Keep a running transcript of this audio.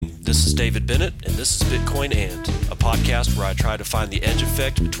This is David Bennett, and this is Bitcoin And, a podcast where I try to find the edge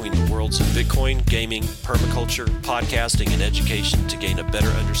effect between the worlds of Bitcoin, gaming, permaculture, podcasting, and education to gain a better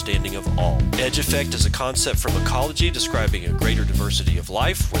understanding of all. Edge effect is a concept from ecology describing a greater diversity of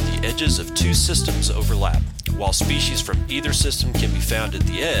life where the edges of two systems overlap. While species from either system can be found at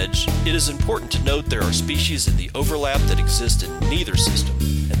the edge, it is important to note there are species in the overlap that exist in neither system,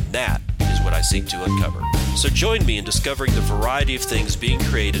 and that is what I seek to uncover. So join me in discovering the variety of things being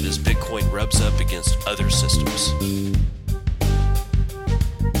created as Bitcoin rubs up against other systems.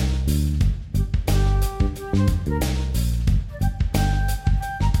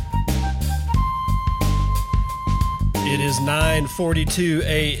 It is 9:42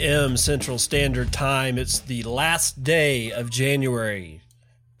 a.m. Central Standard Time. It's the last day of January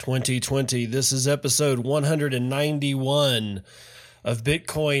 2020. This is episode 191 of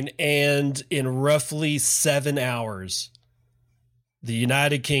Bitcoin, and in roughly 7 hours, the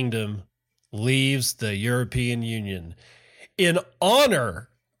United Kingdom leaves the European Union. In honor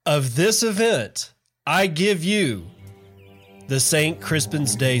of this event, I give you the St.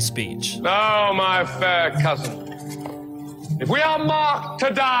 Crispin's Day speech. No, my fair cousin. If we are marked to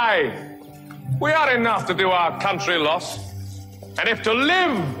die, we are enough to do our country loss. And if to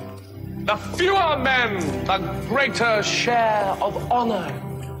live, the fewer men, the greater share of honor.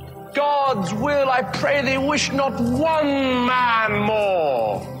 God's will, I pray thee, wish not one man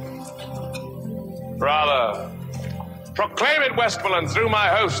more. Rather, proclaim it, Westmoreland, through my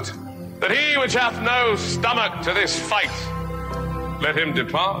host, that he which hath no stomach to this fight, let him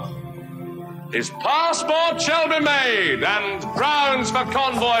depart. His passport shall be made, and crowns for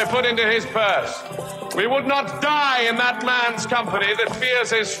convoy put into his purse. We would not die in that man's company that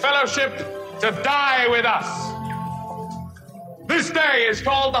fears his fellowship to die with us. This day is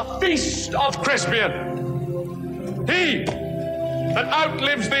called the Feast of Crispian. He that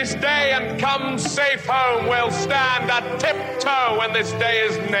outlives this day and comes safe home will stand at tiptoe when this day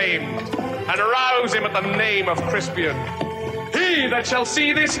is named, and rouse him at the name of Crispian. He that shall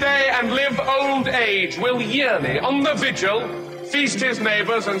see this day and live old age will yearly, on the vigil, feast his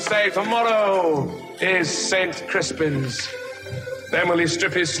neighbours and say, tomorrow is St. Crispin's. Then will he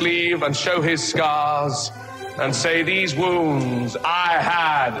strip his sleeve and show his scars and say, these wounds I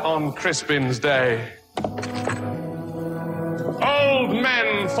had on Crispin's day. Old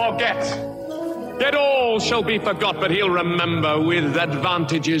men forget, yet all shall be forgot, but he'll remember with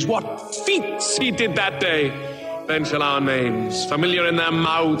advantages what feats he did that day. Then shall our names, familiar in their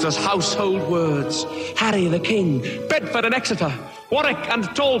mouths as household words, Harry the King, Bedford and Exeter, Warwick and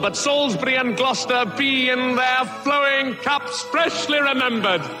Talbot, Salisbury and Gloucester, be in their flowing cups freshly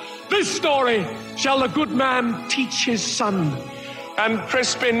remembered. This story shall the good man teach his son, and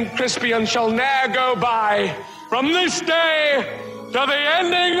Crispian shall ne'er go by from this day to the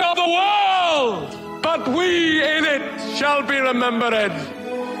ending of the world, but we in it shall be remembered.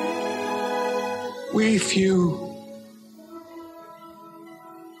 We few,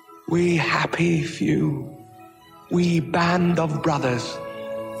 we happy few, we band of brothers,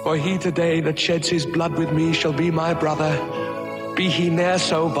 for he today that sheds his blood with me shall be my brother. Be he ne'er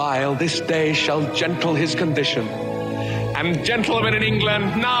so vile, this day shall gentle his condition. And gentlemen in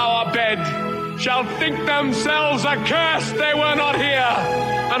England now abed shall think themselves accursed they were not here,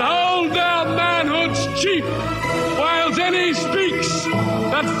 and hold their manhoods cheap, whiles any speaks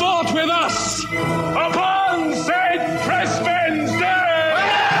that fought with us upon St. Crispin's Day.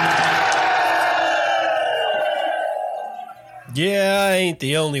 Yeah, I ain't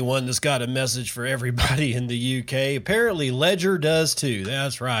the only one that's got a message for everybody in the UK. Apparently Ledger does too.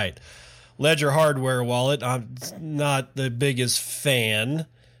 That's right. Ledger hardware wallet. I'm not the biggest fan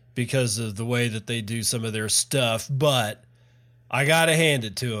because of the way that they do some of their stuff, but I got to hand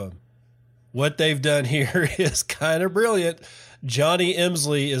it to them. What they've done here is kind of brilliant. Johnny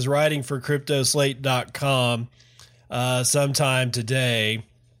Emsley is writing for CryptoSlate.com sometime today.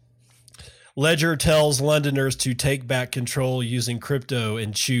 Ledger tells Londoners to take back control using crypto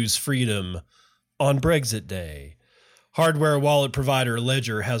and choose freedom on Brexit Day. Hardware wallet provider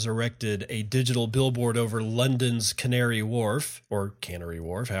Ledger has erected a digital billboard over London's Canary Wharf, or Canary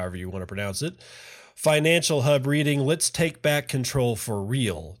Wharf, however you want to pronounce it. Financial Hub reading, let's take back control for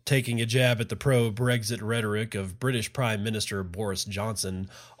real, taking a jab at the pro-Brexit rhetoric of British Prime Minister Boris Johnson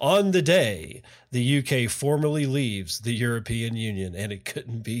on the day the UK formally leaves the European Union, and it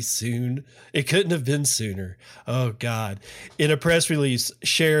couldn't be soon. It couldn't have been sooner. Oh, God. In a press release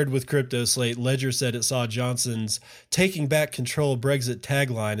shared with CryptoSlate, Ledger said it saw Johnson's taking back control Brexit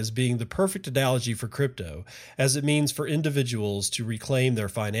tagline as being the perfect analogy for crypto, as it means for individuals to reclaim their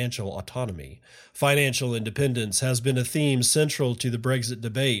financial autonomy. financial independence has been a theme central to the Brexit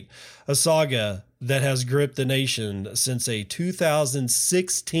debate, a saga that has gripped the nation since a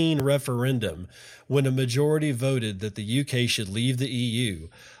 2016 referendum when a majority voted that the UK should leave the EU.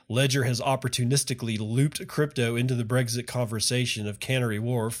 Ledger has opportunistically looped crypto into the Brexit conversation of Canary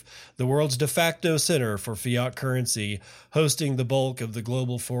Wharf, the world's de facto center for fiat currency, hosting the bulk of the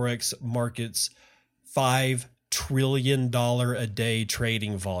global forex market's $5 trillion a day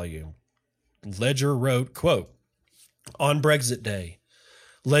trading volume. Ledger wrote, quote, "On Brexit Day,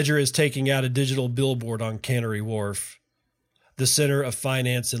 Ledger is taking out a digital billboard on Canary Wharf, the center of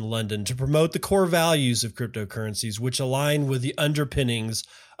finance in London, to promote the core values of cryptocurrencies, which align with the underpinnings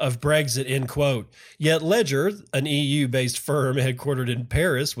of Brexit," end quote. Yet Ledger, an EU-based firm headquartered in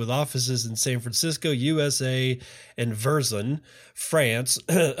Paris with offices in San Francisco, USA, and Vierzon, France,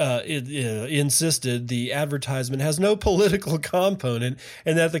 insisted the advertisement has no political component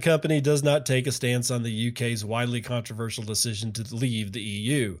and that the company does not take a stance on the UK's widely controversial decision to leave the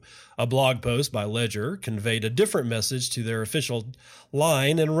EU. A blog post by Ledger conveyed a different message to their official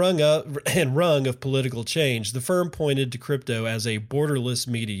line and rung of political change. The firm pointed to crypto as a borderless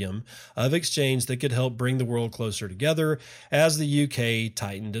medium of exchange that could help bring the world closer together as the UK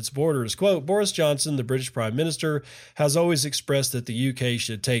tightened its borders. Quote, "Boris Johnson, the British Prime Minister, has always expressed that the UK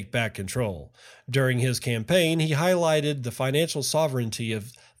should take back control. During his campaign, he highlighted the financial sovereignty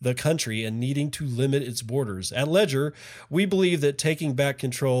of the country and needing to limit its borders. At Ledger, we believe that taking back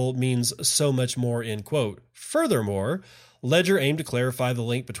control means so much more," end quote. Furthermore, Ledger aimed to clarify the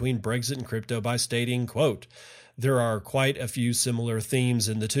link between Brexit and crypto by stating, quote, "There are quite a few similar themes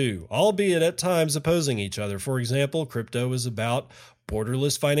in the two, albeit at times opposing each other. For example, crypto is about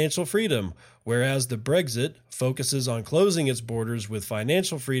borderless financial freedom, whereas the Brexit focuses on closing its borders with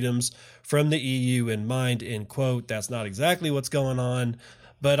financial freedoms from the EU in mind," end quote. That's not exactly what's going on,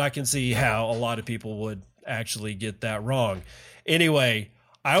 but I can see how a lot of people would actually get that wrong. Anyway,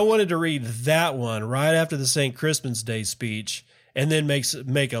 I wanted to read that one right after the St. Crispin's Day speech and then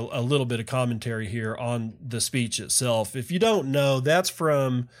make a little bit of commentary here on the speech itself. If you don't know, that's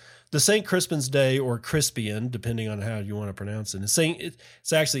from the St. Crispin's Day, or Crispian, depending on how you want to pronounce it.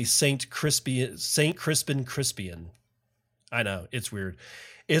 It's actually St. Crispin Crispian. I know, it's weird.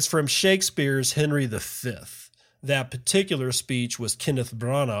 It's from Shakespeare's Henry V. That particular speech was Kenneth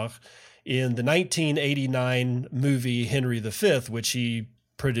Branagh in the 1989 movie Henry V, which he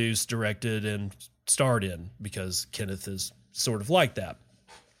produced, directed, and starred in, because Kenneth is sort of like that.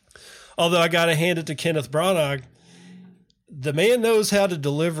 Although I got to hand it to Kenneth Branagh, the man knows how to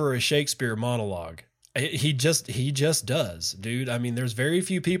deliver a Shakespeare monologue. He just does, dude. I mean, there's very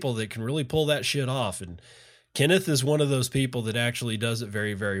few people that can really pull that shit off, and Kenneth is one of those people that actually does it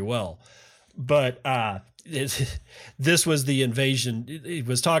very, very well. But this was the invasion. It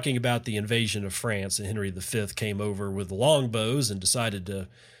was talking about the invasion of France, and Henry V came over with longbows and decided to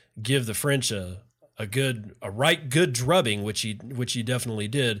give the French a right good drubbing, which he definitely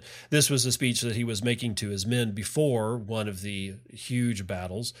did. This was a speech that he was making to his men before one of the huge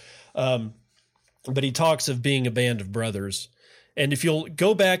battles. But he talks of being a band of brothers. And if you'll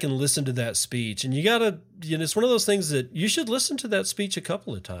go back and listen to that speech, and it's one of those things that you should listen to that speech a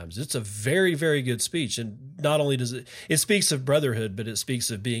couple of times. It's a very, very good speech. And not only does it speaks of brotherhood, but it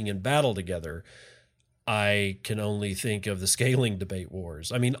speaks of being in battle together. I can only think of the scaling debate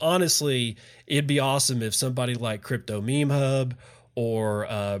wars. I mean, honestly, it'd be awesome if somebody like Crypto Meme Hub or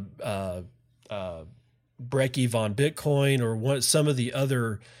Brecky von Bitcoin or some of the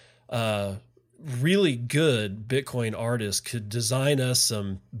other really good Bitcoin artists could design us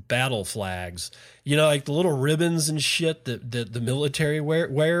some battle flags, like the little ribbons and shit that the military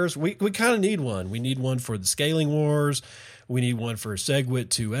wears. We kind of need one. We need one for the scaling wars. We need one for SegWit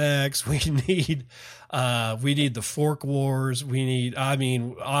 2X. We need the fork wars.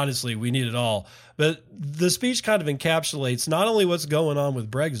 Honestly, we need it all. But the speech kind of encapsulates not only what's going on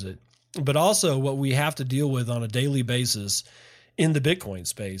with Brexit, but also what we have to deal with on a daily basis in the Bitcoin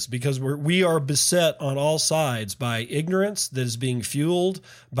space, because we are beset on all sides by ignorance that is being fueled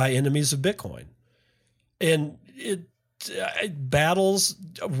by enemies of Bitcoin. And battles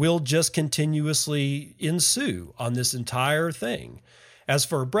will just continuously ensue on this entire thing. As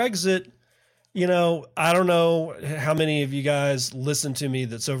for Brexit, I don't know how many of you guys listen to me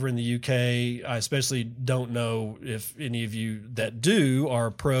that's over in the UK. I especially don't know if any of you that do are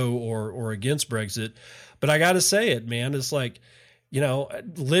pro or against Brexit. But I got to say it, man. It's like,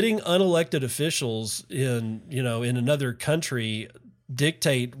 letting unelected officials in another country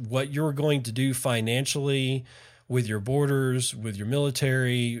dictate what you're going to do financially, with your borders, with your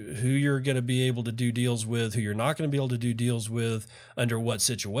military, who you're going to be able to do deals with, who you're not going to be able to do deals with, under what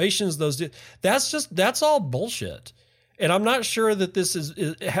situations that's all bullshit. And I'm not sure that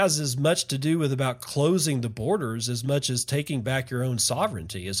it has as much to do with about closing the borders as much as taking back your own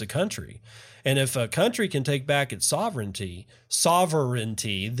sovereignty as a country. And if a country can take back its sovereignty,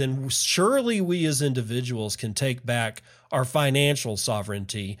 then surely we as individuals can take back our financial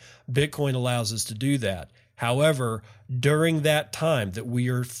sovereignty. Bitcoin allows us to do that. However, during that time that we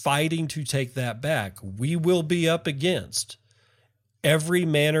are fighting to take that back, we will be up against every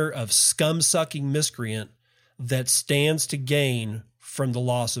manner of scum-sucking miscreant that stands to gain from the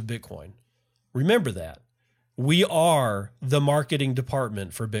loss of Bitcoin. Remember that. We are the marketing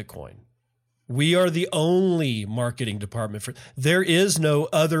department for Bitcoin. We are the only marketing department there is no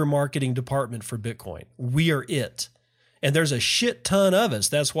other marketing department for Bitcoin. We are it. And there's a shit ton of us.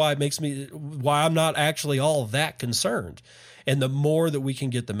 That's why why I'm not actually all that concerned. And the more that we can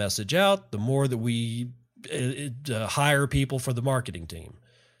get the message out, the more that we hire people for the marketing team.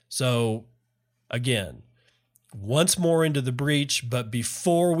 So again, once more into the breach, but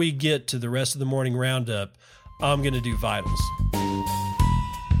before we get to the rest of the morning roundup, I'm going to do vitals.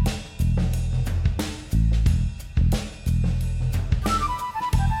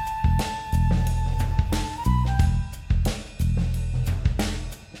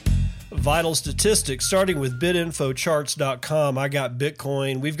 Vital statistics, starting with bitinfocharts.com. I got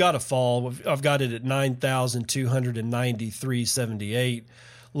Bitcoin. We've got a fall. I've got it at 9,293.78.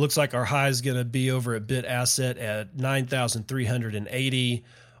 Looks like our high is going to be over at Bit Asset at 9,380.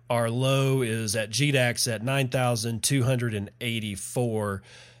 Our low is at GDAX at 9,284.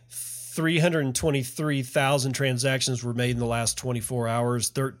 323,000 transactions were made in the last 24 hours,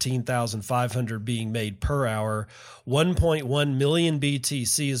 13,500 being made per hour. 1.1 million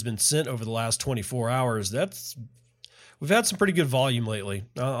BTC has been sent over the last 24 hours. We've had some pretty good volume lately.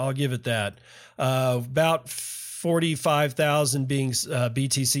 I'll give it that. About 45,000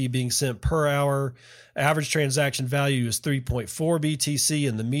 BTC being sent per hour. Average transaction value is 3.4 BTC,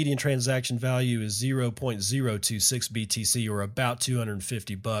 and the median transaction value is 0.026 BTC, or about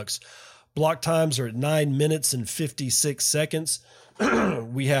 $250. Block times are at 9 minutes and 56 seconds.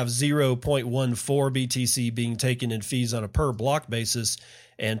 We have 0.14 BTC being taken in fees on a per block basis,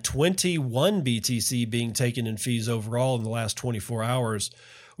 and 21 BTC being taken in fees overall in the last 24 hours.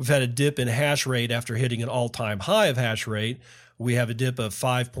 We've had a dip in hash rate after hitting an all-time high of hash rate. We have a dip of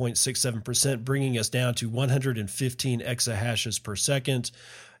 5.67%, bringing us down to 115 exahashes per second.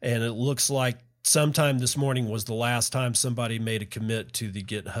 And it looks like sometime this morning was the last time somebody made a commit to the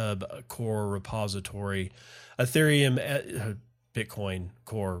GitHub core repository. Ethereum, Bitcoin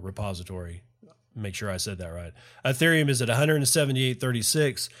core repository. Make sure I said that right. Ethereum is at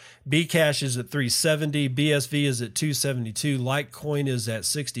 178.36. Bcash is at 370. BSV is at 272. Litecoin is at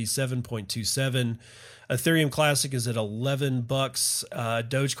 67.27. Ethereum Classic is at $11.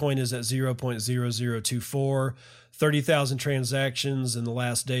 Dogecoin is at 0.0024. 30,000 transactions in the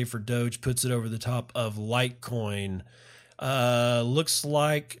last day for Doge puts it over the top of Litecoin. Looks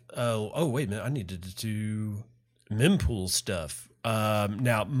like, wait a minute. I needed to do mempool stuff.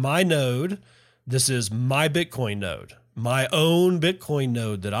 Now, my node, this is my Bitcoin node, my own Bitcoin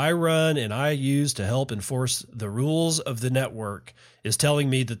node that I run and I use to help enforce the rules of the network, is telling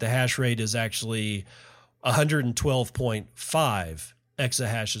me that the hash rate is actually 112.5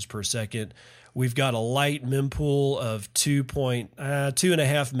 exahashes per second. We've got a light mempool of 2.5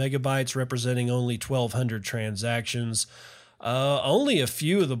 megabytes, representing only 1,200 transactions. Only a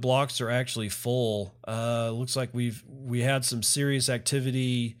few of the blocks are actually full. Looks like we had some serious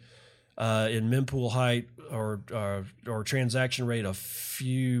activity in mempool height or transaction rate a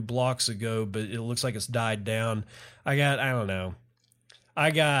few blocks ago, but it looks like it's died down. I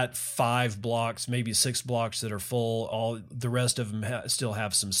got 5 blocks, maybe 6 blocks that are full. All the rest of them still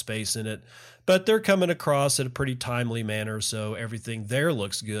have some space in it, but they're coming across in a pretty timely manner, so everything there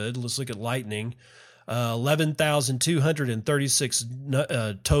looks good. Let's look at Lightning. 11,236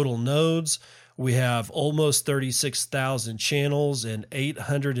 total nodes. We have almost 36,000 channels and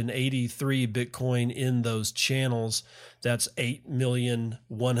 883 Bitcoin in those channels. That's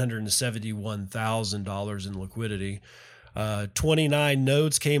 $8,171,000 in liquidity. 29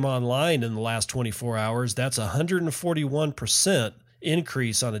 nodes came online in the last 24 hours. That's 141%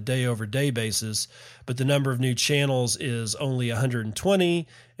 increase on a day-over-day basis, but the number of new channels is only 120,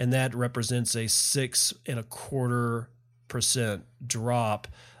 and that represents a 6.25% drop.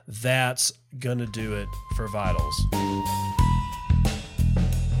 That's gonna do it for Vitals.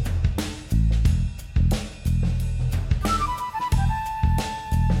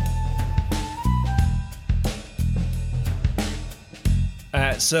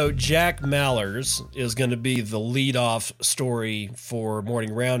 So Jack Mallers is going to be the lead-off story for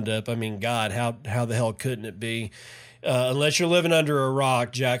Morning Roundup. I mean, God, how the hell couldn't it be? Unless you're living under a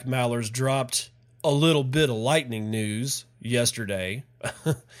rock, Jack Mallers dropped a little bit of lightning news yesterday.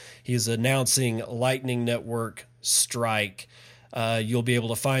 He's announcing Lightning Network strike. You'll be able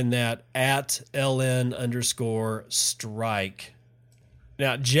to find that at LN_strike.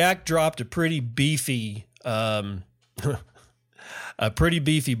 Now, Jack dropped a pretty beefy blog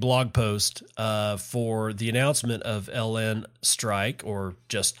post for the announcement of LN strike, or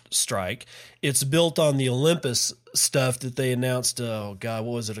just strike. It's built on the Olympus stuff that they announced, what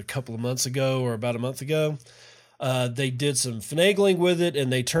was it, a couple of months ago or about a month ago? They did some finagling with it,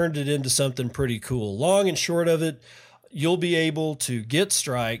 and they turned it into something pretty cool. Long and short of it, you'll be able to get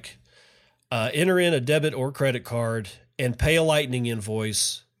strike, enter in a debit or credit card, and pay a Lightning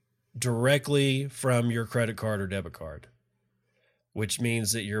invoice directly from your credit card or debit card, which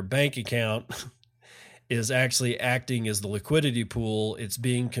means that your bank account is actually acting as the liquidity pool. It's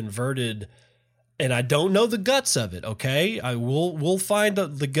being converted, and I don't know the guts of it. Okay, we'll find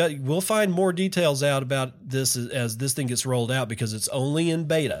the gut. We'll find more details out about this as this thing gets rolled out, because it's only in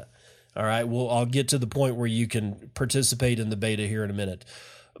beta. All right, I'll get to the point where you can participate in the beta here in a minute.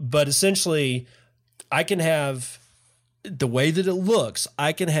 But essentially, I can have the way that it looks.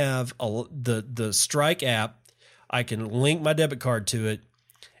 I can have the Strike app. I can link my debit card to it,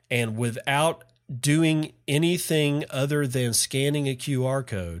 and without doing anything other than scanning a QR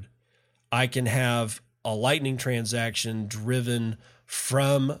code, I can have a Lightning transaction driven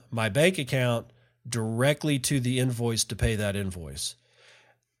from my bank account directly to the invoice to pay that invoice.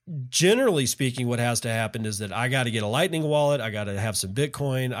 Generally speaking, what has to happen is that I got to get a Lightning wallet. I got to have some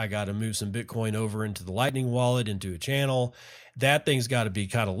Bitcoin. I got to move some Bitcoin over into the Lightning wallet, into a channel. That thing's got to be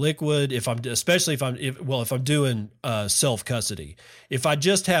kind of liquid. If I'm doing self custody. If I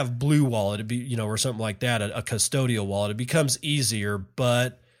just have Blue Wallet, it'd be, or something like that, a custodial wallet, it becomes easier,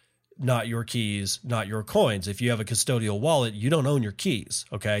 but not your keys, not your coins. If you have a custodial wallet, you don't own your keys.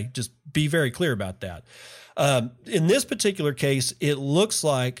 Okay, just be very clear about that. In this particular case, it looks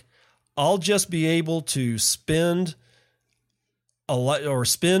like I'll just be able to spend to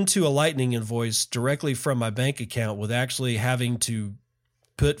a Lightning invoice directly from my bank account, with actually having to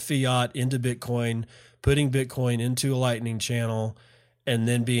put fiat into Bitcoin, putting Bitcoin into a Lightning channel, and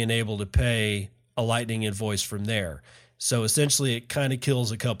then being able to pay a Lightning invoice from there. So essentially, it kind of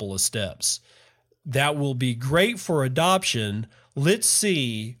kills a couple of steps. That will be great for adoption. Let's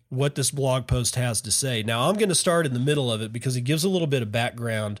see what this blog post has to say. Now, I'm going to start in the middle of it because it gives a little bit of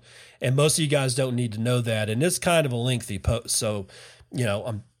background, and most of you guys don't need to know that. And it's kind of a lengthy post. So,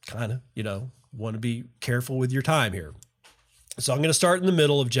 I'm kind of, want to be careful with your time here. So I'm going to start in the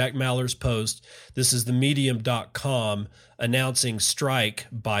middle of Jack Maller's post. This is the medium.com announcing strike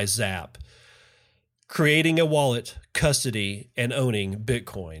by Zap. Creating a wallet, custody, and owning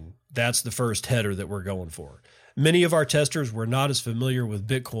Bitcoin. That's the first header that we're going for. Many of our testers were not as familiar with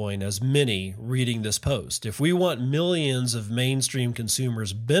Bitcoin as many reading this post. If we want millions of mainstream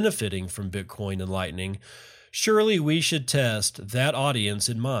consumers benefiting from Bitcoin and Lightning, surely we should test that audience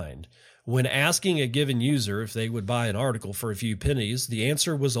in mind. When asking a given user if they would buy an article for a few pennies, the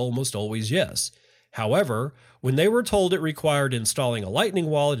answer was almost always yes. However, when they were told it required installing a Lightning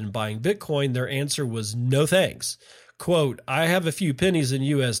wallet and buying Bitcoin, their answer was no thanks. Quote, I have a few pennies in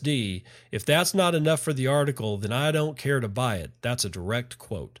USD. If that's not enough for the article, then I don't care to buy it. That's a direct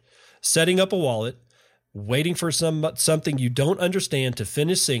quote. Setting up a wallet, waiting for something you don't understand to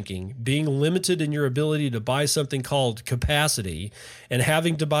finish syncing, being limited in your ability to buy something called capacity, and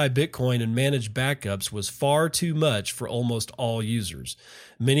having to buy Bitcoin and manage backups was far too much for almost all users.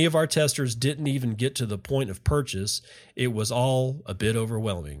 Many of our testers didn't even get to the point of purchase. It was all a bit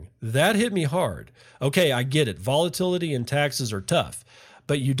overwhelming. That hit me hard. Okay, I get it. Volatility and taxes are tough.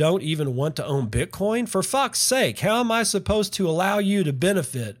 But you don't even want to own Bitcoin? For fuck's sake, how am I supposed to allow you to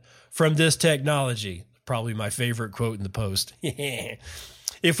benefit from this technology? Probably my favorite quote in the post.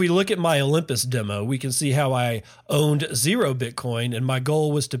 If we look at my Olympus demo, we can see how I owned 0 Bitcoin and my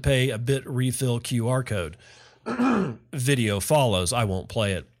goal was to pay a bit refill QR code. Video follows. I won't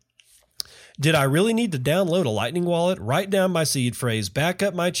play it. Did I really need to download a Lightning wallet, write down my seed phrase, back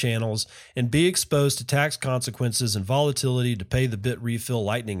up my channels, and be exposed to tax consequences and volatility to pay the bit refill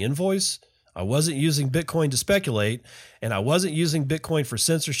Lightning invoice? I wasn't using Bitcoin to speculate, and I wasn't using Bitcoin for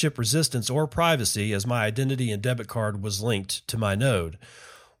censorship resistance or privacy, as my identity and debit card was linked to my node.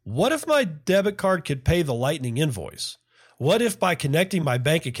 What if my debit card could pay the Lightning invoice? What if by connecting my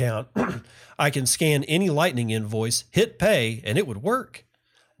bank account, I can scan any Lightning invoice, hit pay, and it would work?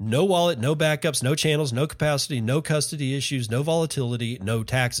 No wallet, no backups, no channels, no capacity, no custody issues, no volatility, no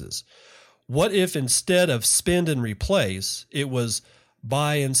taxes. What if instead of spend and replace, it was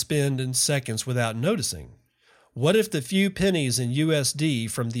buy and spend in seconds without noticing? What if the few pennies in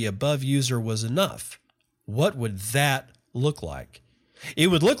USD from the above user was enough? What would that look like? It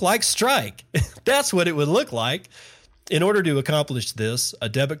would look like Strike. That's what it would look like. In order to accomplish this, a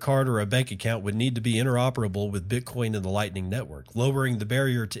debit card or a bank account would need to be interoperable with Bitcoin and the Lightning Network, lowering the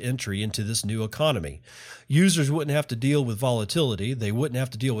barrier to entry into this new economy. Users wouldn't have to deal with volatility, they wouldn't have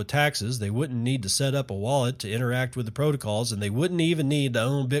to deal with taxes, they wouldn't need to set up a wallet to interact with the protocols, and they wouldn't even need to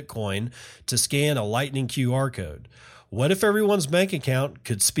own Bitcoin to scan a Lightning QR code. What if everyone's bank account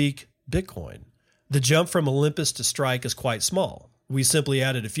could speak Bitcoin? The jump from Olympus to Strike is quite small. We simply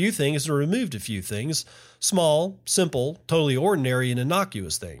added a few things and removed a few things, small, simple, totally ordinary, and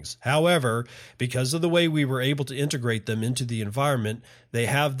innocuous things. However, because of the way we were able to integrate them into the environment, they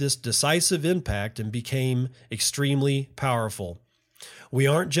have this decisive impact and became extremely powerful. We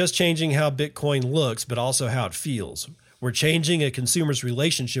aren't just changing how Bitcoin looks, but also how it feels. We're changing a consumer's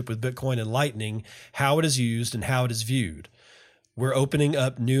relationship with Bitcoin and Lightning, how it is used and how it is viewed. We're opening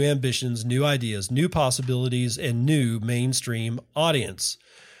up new ambitions, new ideas, new possibilities, and new mainstream audience.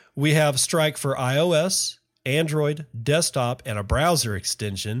 We have Strike for iOS, Android, desktop, and a browser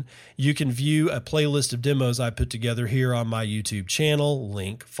extension. You can view a playlist of demos I put together here on my YouTube channel.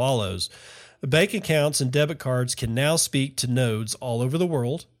 Link follows. Bank accounts and debit cards can now speak to nodes all over the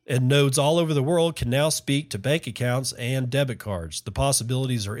world, and nodes all over the world can now speak to bank accounts and debit cards. The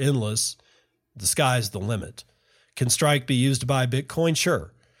possibilities are endless. The sky's the limit. Can Strike be used to buy Bitcoin?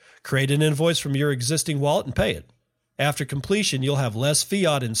 Sure. Create an invoice from your existing wallet and pay it. After completion, you'll have less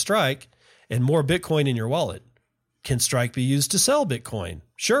fiat in Strike and more Bitcoin in your wallet. Can Strike be used to sell Bitcoin?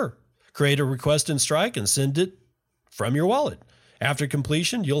 Sure. Create a request in Strike and send it from your wallet. After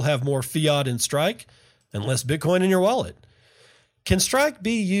completion, you'll have more fiat in Strike and less Bitcoin in your wallet. Can Strike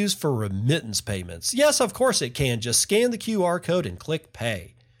be used for remittance payments? Yes, of course it can. Just scan the QR code and click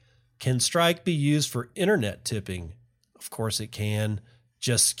pay. Can Strike be used for internet tipping? Of course it can.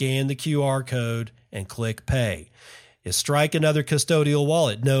 Just scan the QR code and click pay. Is Strike another custodial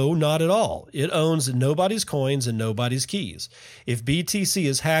wallet? No, not at all. It owns nobody's coins and nobody's keys. If BTC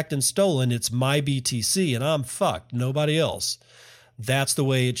is hacked and stolen, it's my BTC and I'm fucked, nobody else. That's the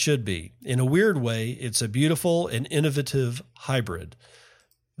way it should be. In a weird way, it's a beautiful and innovative hybrid.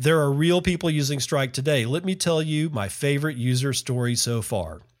 There are real people using Strike today. Let me tell you my favorite user story so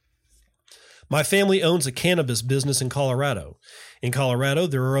far. My family owns a cannabis business in Colorado. In Colorado,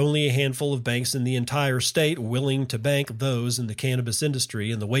 there are only a handful of banks in the entire state willing to bank those in the cannabis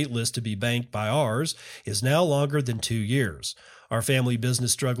industry, and the wait list to be banked by ours is now longer than 2 years. Our family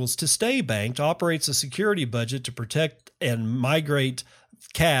business struggles to stay banked, operates a security budget to protect and migrate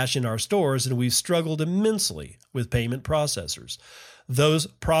cash in our stores, and we've struggled immensely with payment processors. Those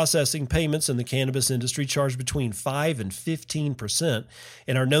processing payments in the cannabis industry charge between 5 and 15%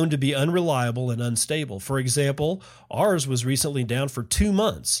 and are known to be unreliable and unstable. For example, ours was recently down for 2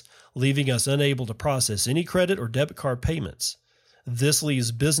 months, leaving us unable to process any credit or debit card payments. This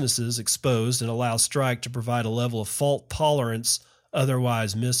leaves businesses exposed and allows Strike to provide a level of fault tolerance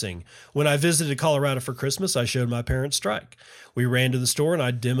otherwise missing. When I visited Colorado for Christmas, I showed my parents Strike. We ran to the store and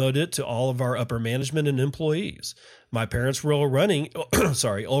I demoed it to all of our upper management and employees. My parents were already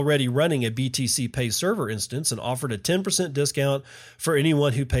running a BTC Pay server instance and offered a 10% discount for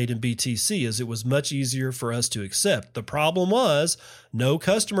anyone who paid in BTC, as it was much easier for us to accept. The problem was no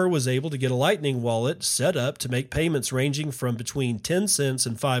customer was able to get a Lightning wallet set up to make payments ranging from between 10 cents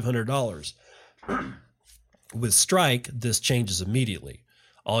and $500. With Strike, this changes immediately.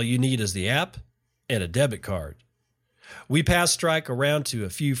 All you need is the app and a debit card. We passed Strike around to a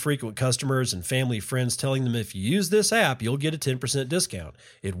few frequent customers and family friends, telling them if you use this app, you'll get a 10% discount.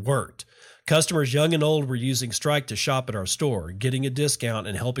 It worked. Customers young and old were using Strike to shop at our store, getting a discount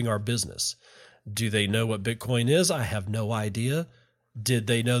and helping our business. Do they know what Bitcoin is? I have no idea. Did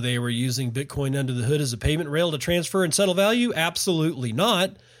they know they were using Bitcoin under the hood as a payment rail to transfer and settle value? Absolutely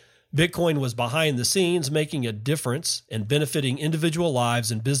not. Bitcoin was behind the scenes, making a difference and benefiting individual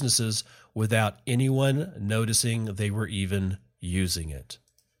lives and businesses without anyone noticing they were even using it.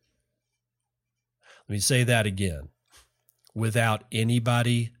 Let me say that again. Without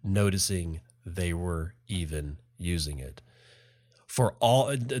anybody noticing they were even using it. For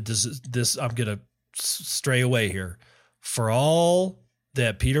all this, I'm going to stray away here. For all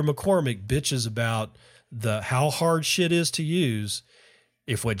that Peter McCormick bitches about how hard shit is to use,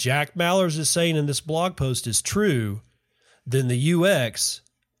 if what Jack Mallers is saying in this blog post is true, then the UX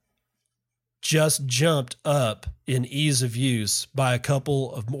just jumped up in ease of use by a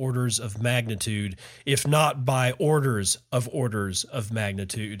couple of orders of magnitude, if not by orders of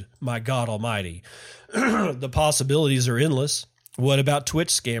magnitude. My God Almighty. The possibilities are endless. What about Twitch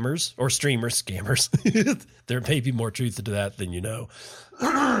scammers or streamer scammers? There may be more truth to that than you know.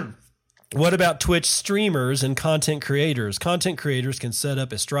 What about Twitch streamers and content creators? Content creators can set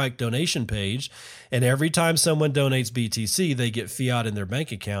up a Strike donation page, and every time someone donates BTC, they get fiat in their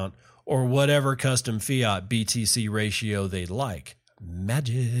bank account or whatever custom fiat BTC ratio they'd like.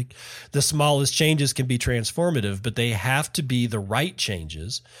 Magic. The smallest changes can be transformative, but they have to be the right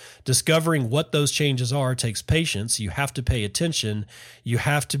changes. Discovering what those changes are takes patience. You have to pay attention. You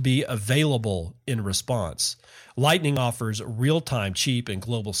have to be available in response. Lightning offers real-time, cheap, and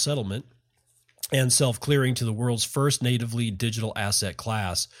global settlement and self-clearing to the world's first natively digital asset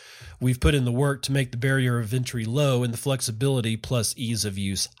class. We've put in the work to make the barrier of entry low and the flexibility plus ease of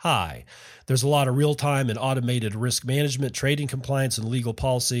use high. There's a lot of real-time and automated risk management, trading compliance, and legal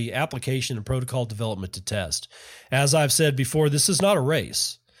policy, application, and protocol development to test. As I've said before, this is not a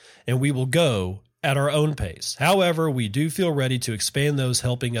race, and we will go at our own pace. However, we do feel ready to expand those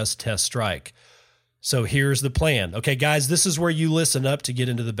helping us test Strike. So here's the plan. Okay, guys, this is where you listen up to get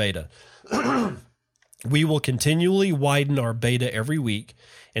into the beta. We will continually widen our beta every week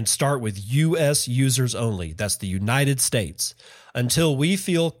and start with U.S. users only. That's the United States. Until we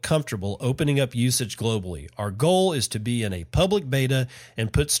feel comfortable opening up usage globally. Our goal is to be in a public beta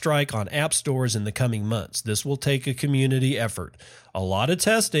and put Strike on app stores in the coming months. This will take a community effort. A lot of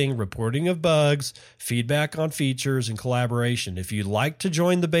testing, reporting of bugs, feedback on features, and collaboration. If you'd like to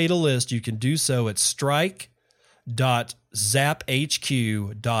join the beta list, you can do so at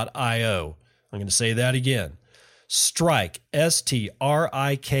strike.zaphq.io. I'm going to say that again. Strike,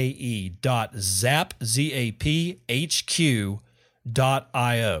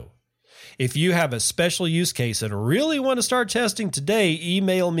 strike.zaphq.io. If you have a special use case and really want to start testing today,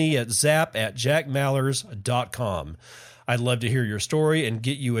 email me at zap@jackmallers.com. I'd love to hear your story and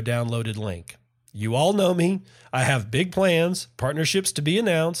get you a downloaded link. You all know me. I have big plans, partnerships to be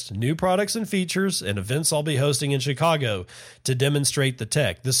announced, new products and features, and events I'll be hosting in Chicago to demonstrate the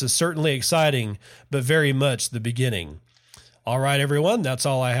tech. This is certainly exciting, but very much the beginning. All right, everyone, that's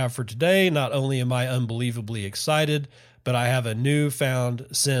all I have for today. Not only am I unbelievably excited, but I have a newfound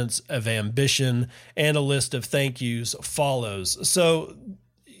sense of ambition, and a list of thank yous follows. So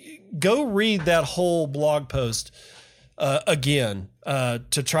go read that whole blog post again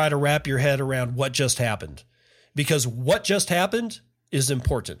to try to wrap your head around what just happened. Because what just happened is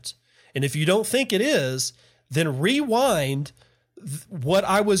important. And if you don't think it is, then rewind what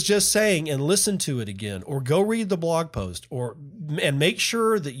I was just saying and listen to it again, or go read the blog post, and make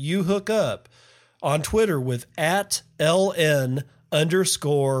sure that you hook up on Twitter with @LN_strike.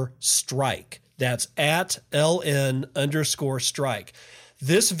 That's @LN_strike.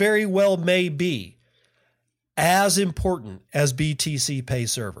 This very well may be as important as BTC Pay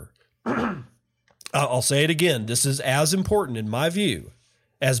Server. I'll say it again. This is as important, in my view,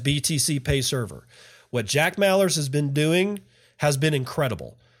 as BTC Pay Server. What Jack Mallers has been doing has been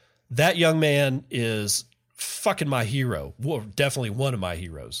incredible. That young man is fucking my hero. Well, definitely one of my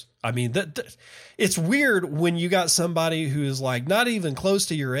heroes. I mean, it's weird when you got somebody who is like not even close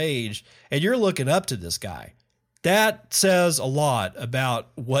to your age and you're looking up to this guy. That says a lot about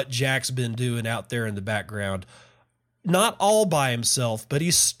what Jack's been doing out there in the background. Not all by himself, but he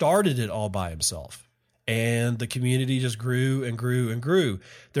started it all by himself. And the community just grew and grew and grew.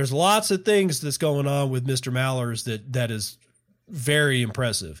 There's lots of things that's going on with Mr. Mallers that is very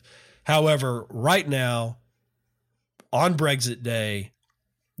impressive. However, right now, on Brexit Day,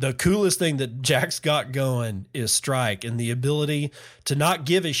 the coolest thing that Jack's got going is Strike, and the ability to not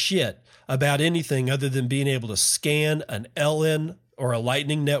give a shit about anything other than being able to scan an LN or a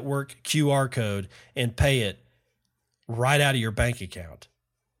Lightning Network QR code and pay it right out of your bank account.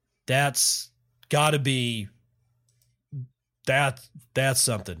 That's got to be that's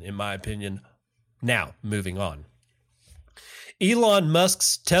something, in my opinion. Now, moving on. Elon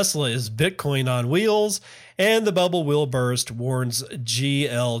Musk's Tesla is Bitcoin on wheels, and the bubble will burst, warns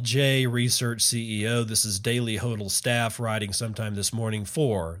GLJ Research CEO. This is Daily Hodl staff writing sometime this morning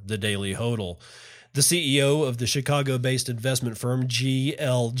for the Daily Hodl. The CEO of the Chicago-based investment firm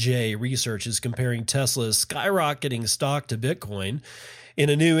GLJ Research is comparing Tesla's skyrocketing stock to Bitcoin. In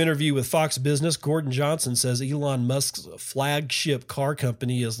a new interview with Fox Business, Gordon Johnson says Elon Musk's flagship car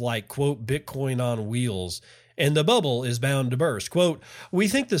company is like, quote, Bitcoin on wheels, and the bubble is bound to burst. Quote, we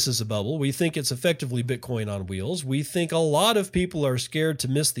think this is a bubble. We think it's effectively Bitcoin on wheels. We think a lot of people are scared to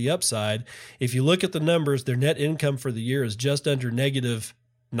miss the upside. If you look at the numbers, their net income for the year is just under negative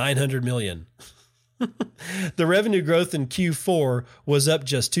 $900 million. The revenue growth in Q4 was up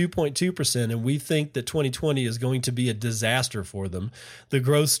just 2.2%, and we think that 2020 is going to be a disaster for them. The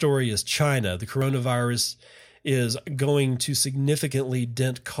growth story is China. The coronavirus is going to significantly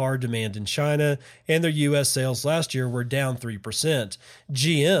dent car demand in China, and their U.S. sales last year were down 3%.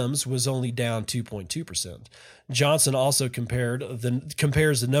 GM's was only down 2.2%. Johnson also compares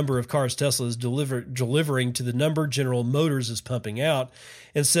the number of cars Tesla is delivering to the number General Motors is pumping out,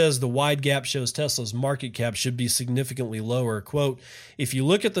 and says the wide gap shows Tesla's market cap should be significantly lower. Quote, if you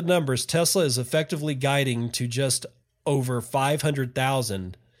look at the numbers, Tesla is effectively guiding to just over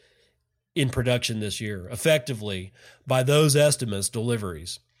 500,000 in production this year, effectively, by those estimates,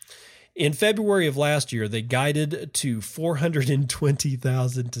 deliveries. In February of last year, they guided to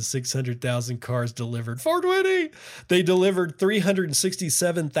 420,000 to 600,000 cars delivered. 420! They delivered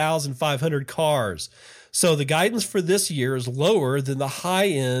 367,500 cars. So the guidance for this year is lower than the high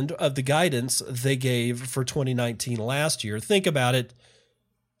end of the guidance they gave for 2019 last year. Think about it.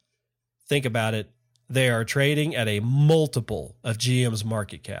 They are trading at a multiple of GM's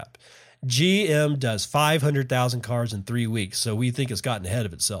market cap. GM does 500,000 cars in 3 weeks, so we think it's gotten ahead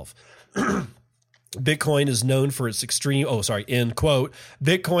of itself. Bitcoin is known for its end quote.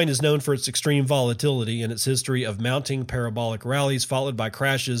 Bitcoin is known for its extreme volatility and its history of mounting parabolic rallies followed by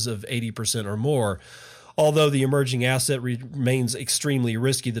crashes of 80% or more. Although the emerging asset remains extremely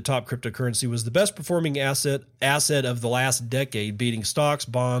risky, the top cryptocurrency was the best performing asset of the last decade, beating stocks,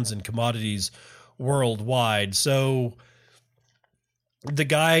 bonds, and commodities worldwide. So the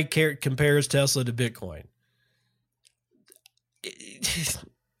guy compares Tesla to Bitcoin. It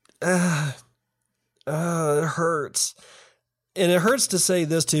hurts. And it hurts to say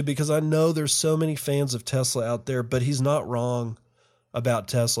this too, because I know there's so many fans of Tesla out there, but he's not wrong about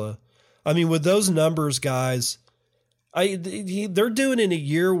Tesla. I mean, with those numbers, guys, they're doing in a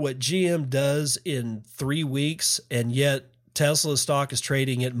year what GM does in 3 weeks, and yet Tesla stock is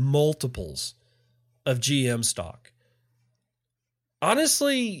trading at multiples of GM stock.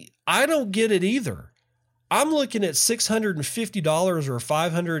 Honestly, I don't get it either. I'm looking at $650 or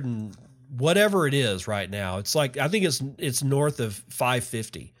 $500 and whatever it is right now. It's like, I think it's north of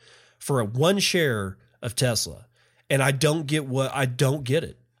 $550 for a one share of Tesla. And I don't get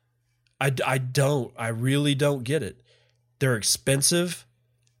it. I really don't get it. They're expensive.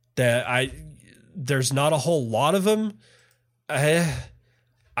 There's not a whole lot of them.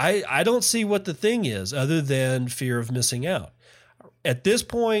 I don't see what the thing is other than fear of missing out. At this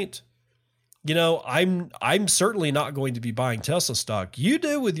point, you know, I'm certainly not going to be buying Tesla stock. You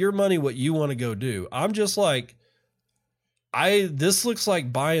do with your money what you want to go do. I'm just like, this looks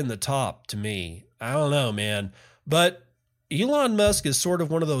like buying the top to me. I don't know, man. But Elon Musk is sort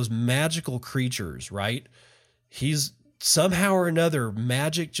of one of those magical creatures, right? He's somehow or another,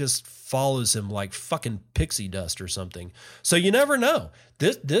 magic just follows him like fucking pixie dust or something. So you never know.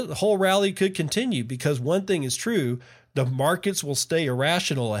 This whole rally could continue because one thing is true. The markets will stay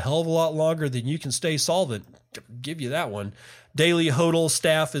irrational a hell of a lot longer than you can stay solvent. Give you that one. Daily Hodl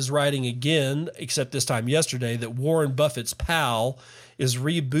staff is writing again, except this time yesterday, that Warren Buffett's pal is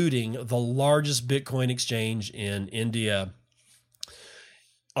rebooting the largest Bitcoin exchange in India.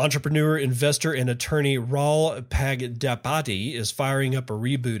 Entrepreneur, investor, and attorney Raul Pagdapati is firing up a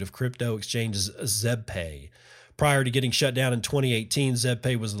reboot of crypto exchanges ZebPay. Prior to getting shut down in 2018,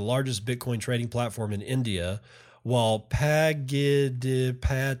 ZebPay was the largest Bitcoin trading platform in India, while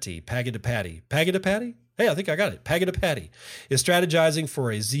Pagdapati, hey, I think I got it, Pagdapati, is strategizing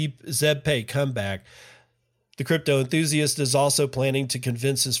for a ZebPay comeback. The crypto enthusiast is also planning to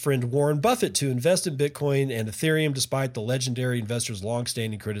convince his friend Warren Buffett to invest in Bitcoin and Ethereum, despite the legendary investor's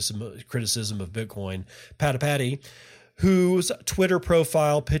longstanding criticism of Bitcoin. Pagdapati, whose Twitter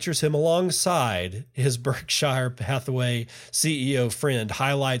profile pictures him alongside his Berkshire Hathaway CEO friend,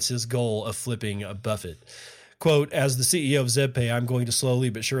 highlights his goal of flipping Buffett. Quote, as the CEO of ZebPay, I'm going to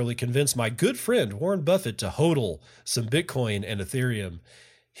slowly but surely convince my good friend Warren Buffett to hodl some Bitcoin and Ethereum.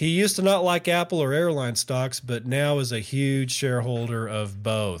 He used to not like Apple or airline stocks, but now is a huge shareholder of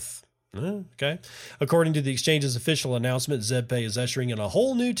both. Okay. According to the exchange's official announcement, ZebPay is ushering in a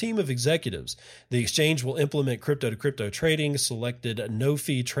whole new team of executives. The exchange will implement crypto-to-crypto trading, selected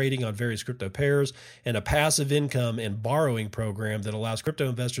no-fee trading on various crypto pairs, and a passive income and borrowing program that allows crypto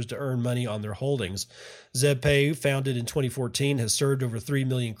investors to earn money on their holdings. ZebPay, founded in 2014, has served over 3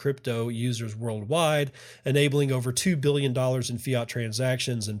 million crypto users worldwide, enabling over $2 billion in fiat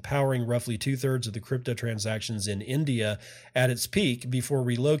transactions and powering roughly two-thirds of the crypto transactions in India at its peak before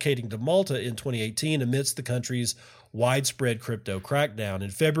relocating to of Malta in 2018 amidst the country's widespread crypto crackdown.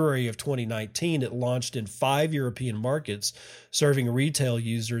 In February of 2019, it launched in 5 European markets, serving retail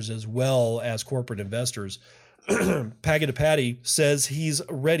users as well as corporate investors. Pagadapati says he's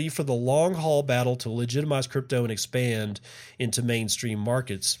ready for the long-haul battle to legitimize crypto and expand into mainstream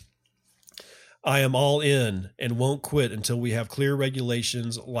markets. I am all in and won't quit until we have clear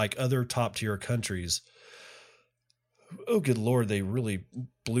regulations like other top-tier countries. Oh, good Lord, they really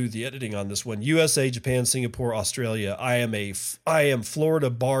blew the editing on this one. USA, Japan, Singapore, Australia. I am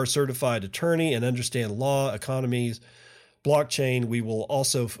Florida bar certified attorney and understand law, economies, blockchain. We will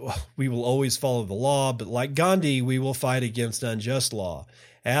always follow the law, but like Gandhi, we will fight against unjust law.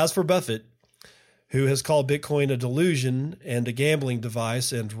 As for Buffett, who has called Bitcoin a delusion and a gambling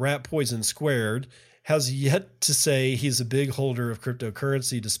device and rat poison squared, has yet to say he's a big holder of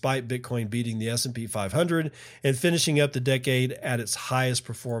cryptocurrency despite Bitcoin beating the S&P 500 and finishing up the decade at its highest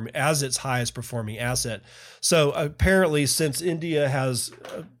performing asset. So apparently, since India has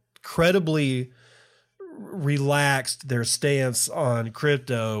credibly relaxed their stance on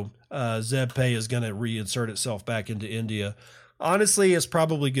crypto, ZebPay is going to reinsert itself back into India. Honestly, it's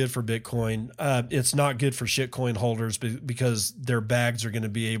probably good for Bitcoin. It's not good for shitcoin holders because their bags are going to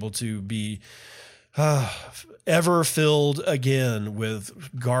be able to be ever filled again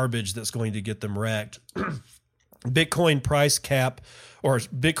with garbage that's going to get them wrecked. Bitcoin price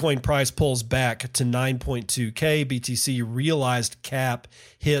pulls back to 9.2K. BTC realized cap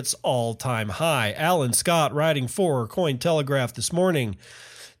hits all-time high. Alan Scott writing for Cointelegraph this morning.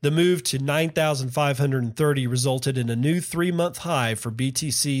 The move to 9,530 resulted in a new 3-month high for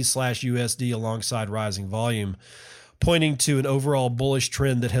BTC/USD alongside rising volume, pointing to an overall bullish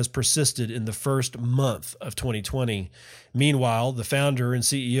trend that has persisted in the first month of 2020. Meanwhile, the founder and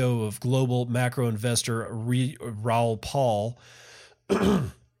CEO of global macro investor Raoul Pal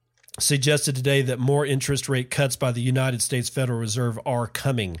suggested today that more interest rate cuts by the United States Federal Reserve are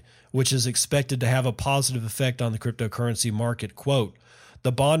coming, which is expected to have a positive effect on the cryptocurrency market. Quote,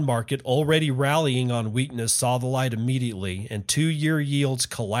 the bond market, already rallying on weakness, saw the light immediately, and 2-year yields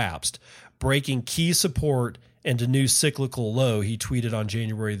collapsed, breaking key support and a new cyclical low, he tweeted on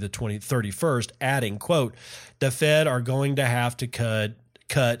January the 31st, adding, quote, the Fed are going to have to cut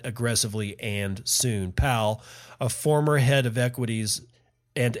aggressively and soon. Powell, a former head of equities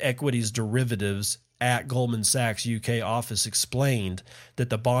and equities derivatives at Goldman Sachs UK office, explained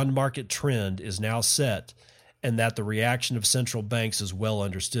that the bond market trend is now set and that the reaction of central banks is well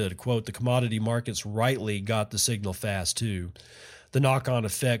understood. Quote, the commodity markets rightly got the signal fast too. The knock-on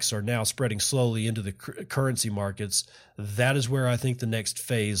effects are now spreading slowly into the currency markets. That is where I think the next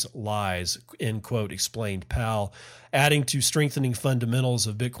phase lies, end quote, explained Powell, adding to strengthening fundamentals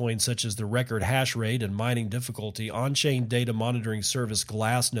of Bitcoin, such as the record hash rate and mining difficulty. On-chain data monitoring service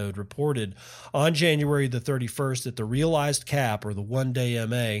Glassnode reported on January the 31st that the realized cap, or the one-day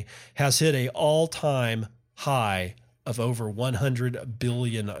MA, has hit an all-time high of over $100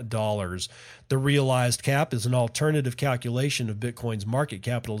 billion. The realized cap is an alternative calculation of Bitcoin's market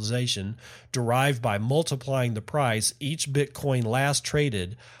capitalization derived by multiplying the price each Bitcoin last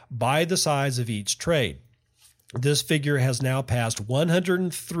traded by the size of each trade. This figure has now passed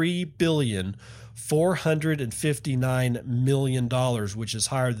 $103,459 million, which is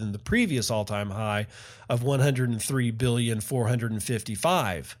higher than the previous all-time high of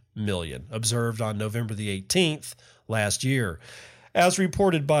 $103,455 million, observed on November the 18th last year. As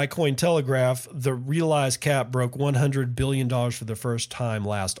reported by Cointelegraph, the realized cap broke $100 billion for the first time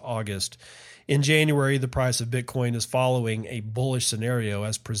last August. In January, the price of Bitcoin is following a bullish scenario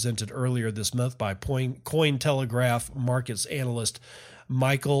as presented earlier this month by Cointelegraph markets analyst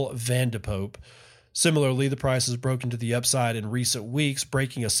Michael Van de Pope. Similarly, the price has broken to the upside in recent weeks,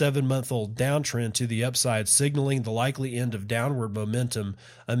 breaking a 7-month-old downtrend to the upside, signaling the likely end of downward momentum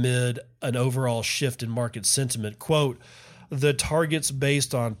amid an overall shift in market sentiment. Quote, the targets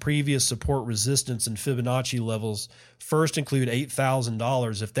based on previous support resistance and Fibonacci levels first include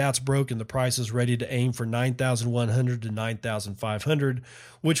 $8,000. If that's broken, the price is ready to aim for $9,100 to $9,500,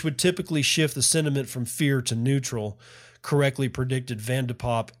 which would typically shift the sentiment from fear to neutral, correctly predicted Van de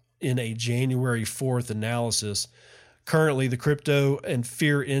Poppe in a January 4th analysis. Currently, the crypto and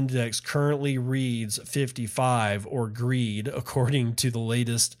fear index currently reads 55, or greed, according to the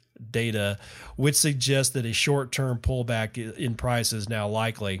latest data, which suggests that a short-term pullback in price is now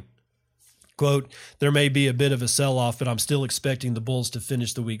likely. Quote, there may be a bit of a sell-off, but I'm still expecting the bulls to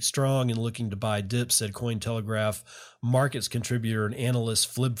finish the week strong and looking to buy dips, said Cointelegraph markets contributor and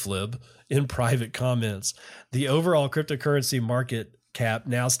analyst Flib in private comments. The overall cryptocurrency market cap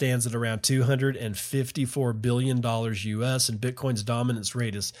now stands at around $254 billion US, and Bitcoin's dominance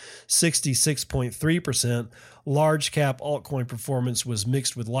rate is 66.3%. Large cap altcoin performance was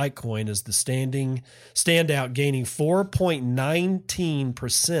mixed with Litecoin as the standout gaining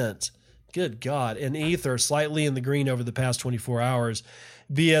 4.19%. Good God. And Ether slightly in the green over the past 24 hours.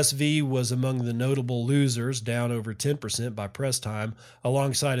 BSV was among the notable losers, down over 10% by press time,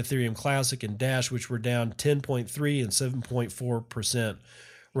 alongside Ethereum Classic and Dash, which were down 10.3 and 7.4%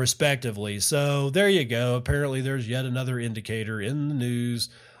 respectively. So there you go. Apparently there's yet another indicator in the news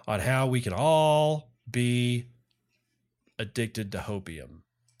on how we can all be addicted to hopium.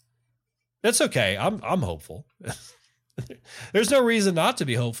 That's okay. I'm hopeful. There's no reason not to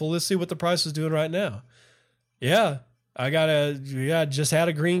be hopeful. Let's see what the price is doing right now. Yeah. I just had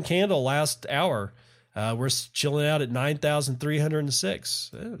a green candle last hour. We're chilling out at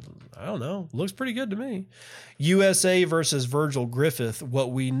 9,306. I don't know. Looks pretty good to me. USA versus Virgil Griffith,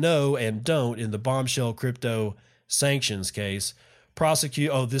 what we know and don't in the bombshell crypto sanctions case.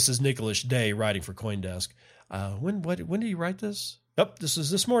 This is Nicholas Day writing for CoinDesk. When did he write this? This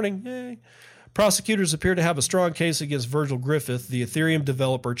is this morning. Yay. Prosecutors appear to have a strong case against Virgil Griffith, the Ethereum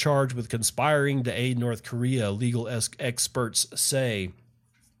developer charged with conspiring to aid North Korea, legal experts say.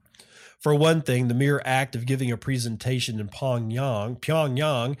 For one thing, the mere act of giving a presentation in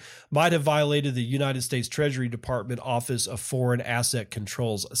Pyongyang might have violated the United States Treasury Department Office of Foreign Asset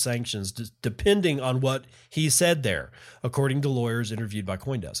Control's sanctions, depending on what he said there, according to lawyers interviewed by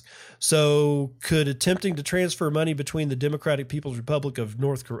CoinDesk. So could attempting to transfer money between the Democratic People's Republic of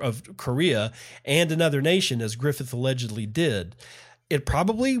Korea and another nation, as Griffith allegedly did, it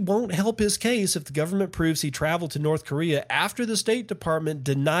probably won't help his case if the government proves he traveled to North Korea after the State Department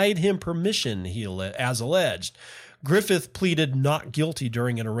denied him permission, as alleged. Griffith pleaded not guilty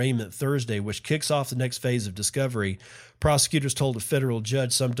during an arraignment Thursday, which kicks off the next phase of discovery. Prosecutors told a federal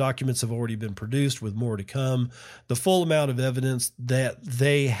judge some documents have already been produced, with more to come. The full amount of evidence that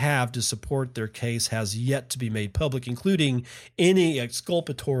they have to support their case has yet to be made public, including any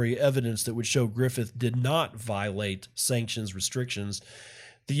exculpatory evidence that would show Griffith did not violate sanctions restrictions.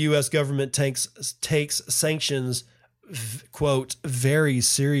 The U.S. government takes sanctions, quote, very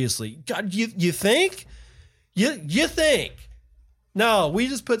seriously. God, you think? You think? No, we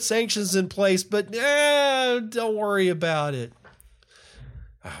just put sanctions in place, but don't worry about it.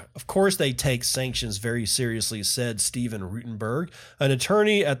 Of course they take sanctions very seriously, said Stephen Rutenberg, an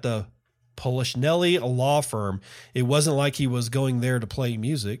attorney at the Polishnelli law firm. It wasn't like he was going there to play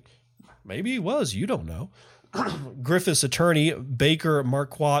music. Maybe he was, you don't know. Griffith's attorney, Baker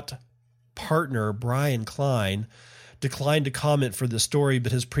Marquardt partner Brian Klein, declined to comment for the story,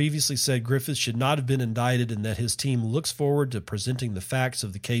 but has previously said Griffith should not have been indicted and that his team looks forward to presenting the facts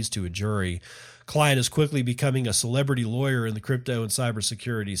of the case to a jury. Klein is quickly becoming a celebrity lawyer in the crypto and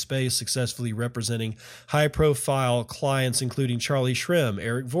cybersecurity space, successfully representing high-profile clients including Charlie Shrem,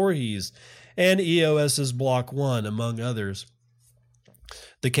 Eric Voorhees, and EOS's Block One, among others.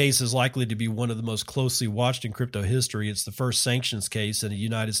 The case is likely to be one of the most closely watched in crypto history. It's the first sanctions case in a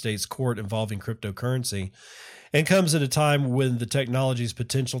United States court involving cryptocurrency, and comes at a time when the technology's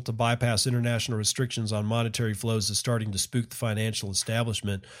potential to bypass international restrictions on monetary flows is starting to spook the financial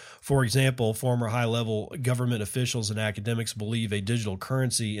establishment. For example, former high-level government officials and academics believe a digital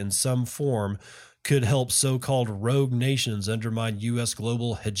currency in some form could help so-called rogue nations undermine U.S.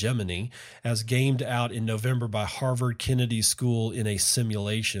 global hegemony, as gamed out in November by Harvard Kennedy School in a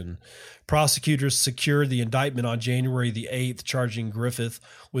simulation. Prosecutors secured the indictment on January the 8th, charging Griffith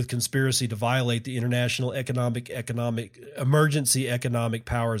with conspiracy to violate the International Emergency Economic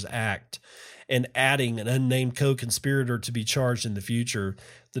Powers Act and adding an unnamed co-conspirator to be charged in the future.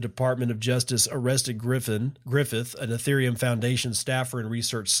 The Department of Justice arrested Griffith, an Ethereum Foundation staffer and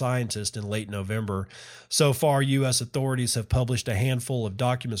research scientist, in late November. So far, U.S. authorities have published a handful of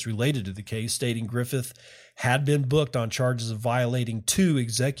documents related to the case, stating Griffith had been booked on charges of violating 2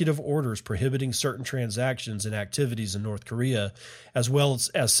 executive orders prohibiting certain transactions and activities in North Korea, as well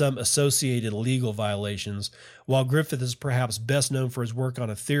as some associated legal violations. While Griffith is perhaps best known for his work on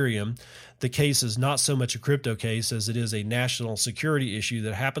Ethereum, the case is not so much a crypto case as it is a national security issue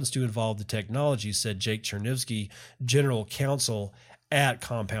that happens to involve the technology, said Jake Chernivsky, general counsel at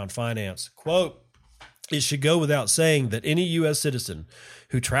Compound Finance. Quote, "It should go without saying that any U.S. citizen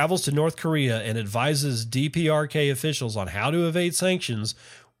who travels to North Korea and advises DPRK officials on how to evade sanctions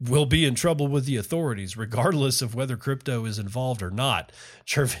we'll be in trouble with the authorities, regardless of whether crypto is involved or not,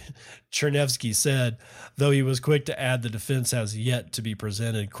 Chernevsky said, though he was quick to add the defense has yet to be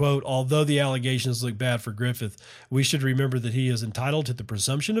presented. Quote, although the allegations look bad for Griffith, we should remember that he is entitled to the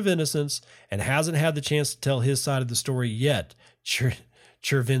presumption of innocence and hasn't had the chance to tell his side of the story yet,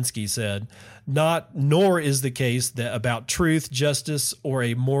 Chervinsky said. Nor is the case that about truth, justice, or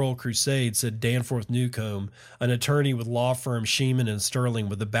a moral crusade, said Danforth Newcomb, an attorney with law firm Sheeman and Sterling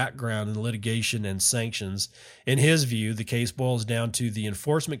with a background in litigation and sanctions. In his view, the case boils down to the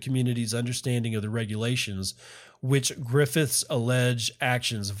enforcement community's understanding of the regulations which Griffith's alleged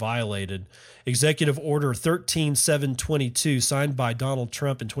actions violated. Executive Order 13722, signed by Donald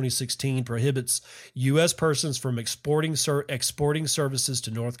Trump in 2016, prohibits U.S. persons from exporting services to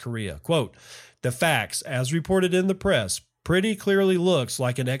North Korea. Quote, the facts, as reported in the press, pretty clearly looks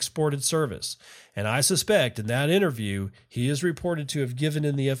like an exported service. And I suspect in that interview he is reported to have given to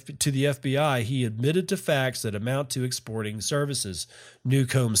the FBI, he admitted to facts that amount to exporting services,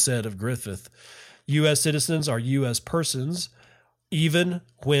 Newcomb said of Griffith. U.S. citizens are U.S. persons, even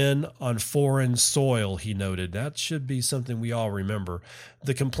when on foreign soil, he noted. That should be something we all remember.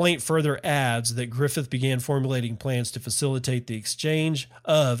 The complaint further adds that Griffith began formulating plans to facilitate the exchange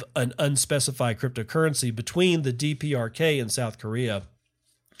of an unspecified cryptocurrency between the DPRK and South Korea,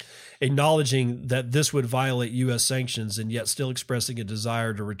 acknowledging that this would violate U.S. sanctions and yet still expressing a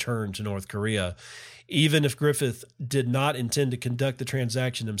desire to return to North Korea. Even if Griffith did not intend to conduct the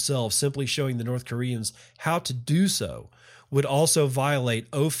transaction himself, simply showing the North Koreans how to do so would also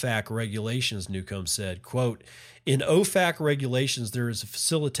violate OFAC regulations, Newcomb said. Quote, in OFAC regulations, there is a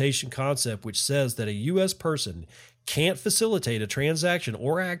facilitation concept which says that a U.S. person can't facilitate a transaction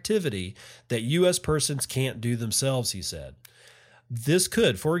or activity that U.S. persons can't do themselves, he said. This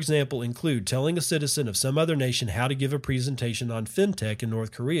could, for example, include telling a citizen of some other nation how to give a presentation on fintech in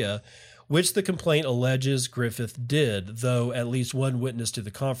North Korea, which the complaint alleges Griffith did, though at least one witness to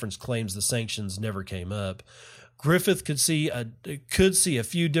the conference claims the sanctions never came up. Griffith could see a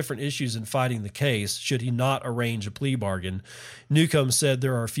few different issues in fighting the case should he not arrange a plea bargain. Newcomb said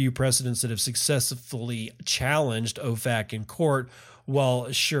there are a few precedents that have successfully challenged OFAC in court, while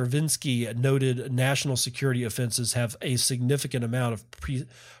Chervinsky noted national security offenses have a significant amount of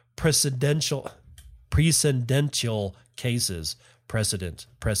precedential cases, precedents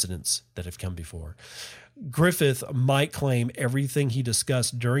that have come before. Griffith might claim everything he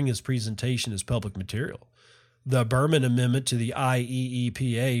discussed during his presentation is public material. The Berman Amendment to the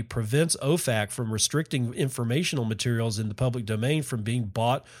IEEPA prevents OFAC from restricting informational materials in the public domain from being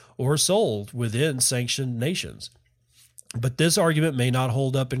bought or sold within sanctioned nations. But this argument may not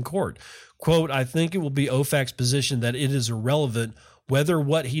hold up in court. Quote, I think it will be OFAC's position that it is irrelevant whether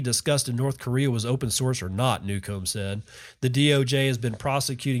what he discussed in North Korea was open source or not, Newcomb said. The DOJ has been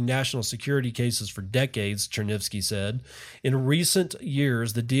prosecuting national security cases for decades, Chernivsky said. In recent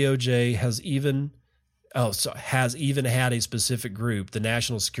years, the DOJ has even had a specific group, the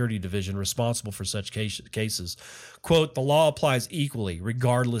National Security Division, responsible for such cases. Quote, the law applies equally,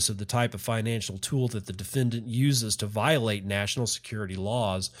 regardless of the type of financial tool that the defendant uses to violate national security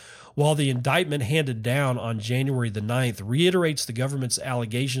laws. While the indictment handed down on January the 9th reiterates the government's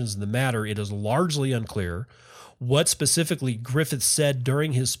allegations in the matter, it is largely unclear what specifically Griffith said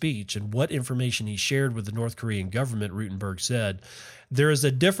during his speech and what information he shared with the North Korean government, Rutenberg said. There is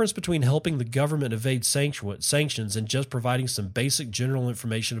a difference between helping the government evade sanctions and just providing some basic general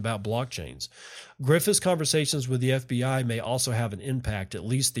information about blockchains. Griffith's conversations with the FBI may also have an impact, at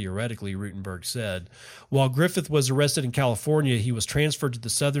least theoretically, Rutenberg said. While Griffith was arrested in California, he was transferred to the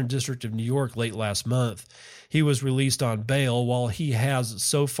Southern District of New York late last month. He was released on bail. While he has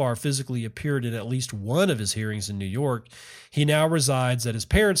so far physically appeared in at least one of his hearings in New York, he now resides at his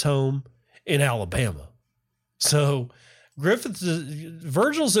parents' home in Alabama. So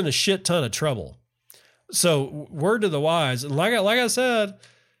Virgil's in a shit ton of trouble. So word to the wise, and like I said,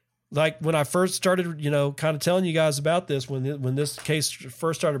 like when I first started, kind of telling you guys about this, when this case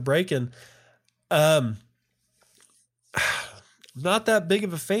first started breaking, not that big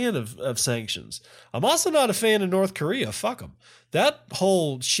of a fan of sanctions. I'm also not a fan of North Korea. Fuck them. That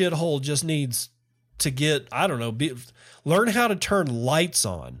whole shithole just needs to get, learn how to turn lights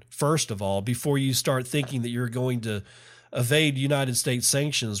on, first of all, before you start thinking that you're going to evade United States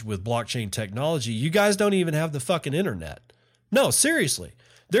sanctions with blockchain technology. You guys don't even have the fucking internet. No, seriously.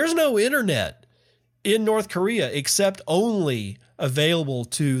 There's no internet in North Korea except only available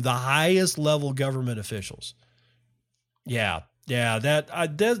to the highest level government officials. Yeah,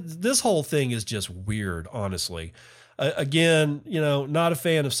 this whole thing is just weird, honestly. Again, not a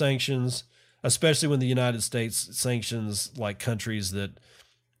fan of sanctions, especially when the United States sanctions like countries that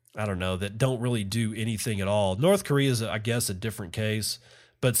I don't know, that don't really do anything at all. North Korea is, I guess, a different case,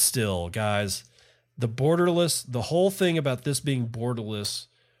 but still, guys, the borderless, the whole thing about this being borderless,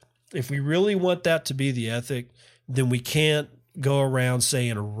 if we really want that to be the ethic, then we can't go around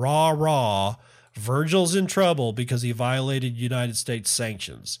saying rah, Virgil's in trouble because he violated United States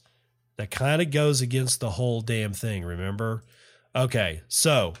sanctions. That kind of goes against the whole damn thing, remember? Okay,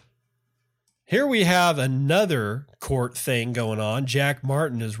 so here we have another court thing going on. Jack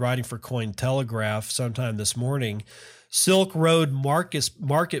Martin is writing for Cointelegraph sometime this morning. Silk Road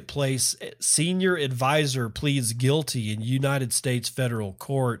Marketplace senior advisor pleads guilty in United States federal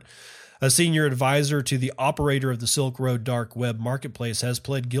court. A senior advisor to the operator of the Silk Road dark web marketplace has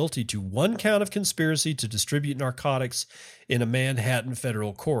pled guilty to one count of conspiracy to distribute narcotics in a Manhattan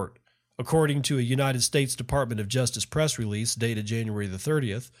federal court. According to a United States Department of Justice press release dated January the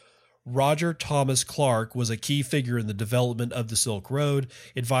 30th, Roger Thomas Clark was a key figure in the development of the Silk Road,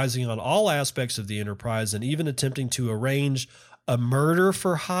 advising on all aspects of the enterprise and even attempting to arrange a murder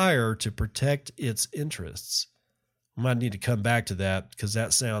for hire to protect its interests. I might need to come back to that because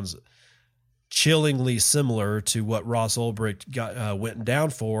that sounds chillingly similar to what Ross Ulbricht went down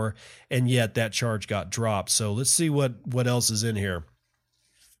for, and yet that charge got dropped. So let's see what else is in here.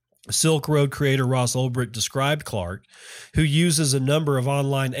 Silk Road creator Ross Ulbricht described Clark, who uses a number of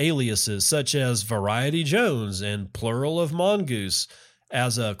online aliases such as Variety Jones and Plural of Mongoose,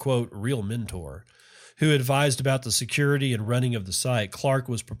 as a, quote, real mentor. Who advised about the security and running of the site. Clark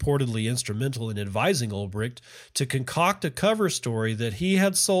was purportedly instrumental in advising Ulbricht to concoct a cover story that he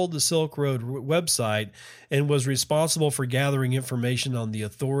had sold the Silk Road website and was responsible for gathering information on the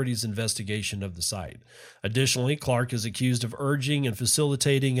authorities' investigation of the site. Additionally, Clark is accused of urging and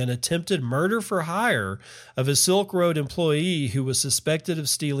facilitating an attempted murder for hire of a Silk Road employee who was suspected of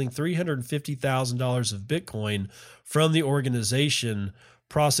stealing $350,000 of Bitcoin from the organization,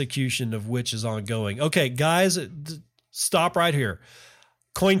 prosecution of which is ongoing. Okay, guys, stop right here.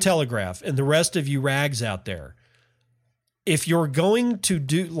 Cointelegraph and the rest of you rags out there, if you're going to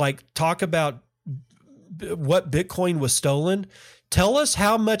talk about what Bitcoin was stolen, tell us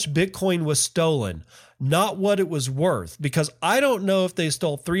how much Bitcoin was stolen, not what it was worth, because I don't know if they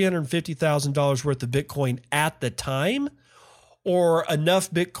stole $350,000 worth of Bitcoin at the time, or enough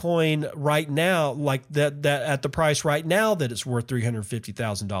Bitcoin right now, like that at the price right now that it's worth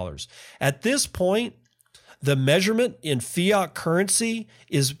 $350,000. At this point, the measurement in fiat currency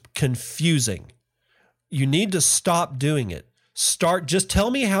is confusing. You need to stop doing it. Just tell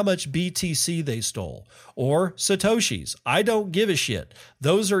me how much BTC they stole or Satoshis. I don't give a shit.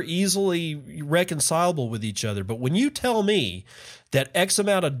 Those are easily reconcilable with each other. But when you tell me that X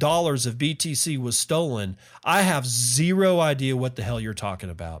amount of dollars of BTC was stolen, I have zero idea what the hell you're talking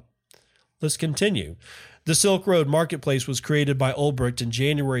about. Let's continue. The Silk Road Marketplace was created by Ulbricht in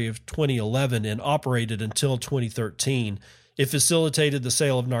January of 2011 and operated until 2013. It facilitated the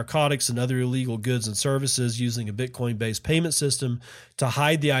sale of narcotics and other illegal goods and services using a Bitcoin-based payment system to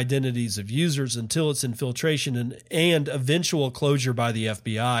hide the identities of users until its infiltration and eventual closure by the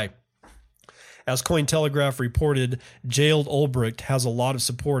FBI. As Cointelegraph reported, jailed Ulbricht has a lot of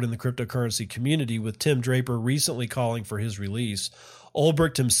support in the cryptocurrency community, with Tim Draper recently calling for his release.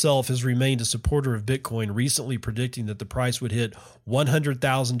 Ulbricht himself has remained a supporter of Bitcoin, recently predicting that the price would hit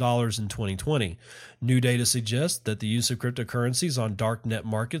 $100,000 in 2020. New data suggests that the use of cryptocurrencies on darknet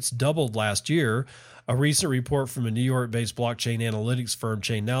markets doubled last year. A recent report from a New York-based blockchain analytics firm,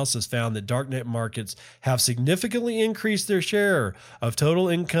 Chainalysis, found that darknet markets have significantly increased their share of total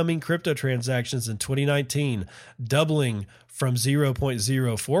incoming crypto transactions in 2019, doubling from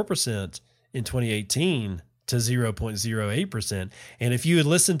 0.04% in 2018 to 0.08%. And if you had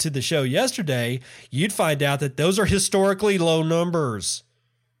listened to the show yesterday, you'd find out that those are historically low numbers.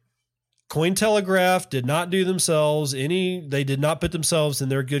 Cointelegraph did not do themselves they did not put themselves in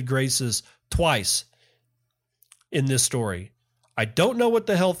their good graces twice in this story. I don't know what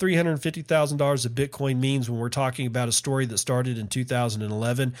the hell $350,000 of Bitcoin means when we're talking about a story that started in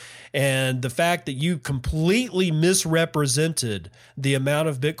 2011. And the fact that you completely misrepresented the amount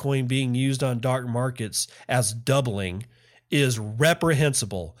of Bitcoin being used on dark markets as doubling is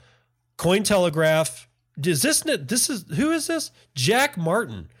reprehensible. Cointelegraph, who is this? Jack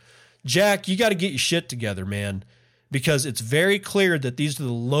Martin. Jack, you got to get your shit together, man, because it's very clear that these are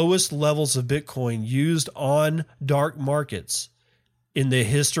the lowest levels of Bitcoin used on dark markets in the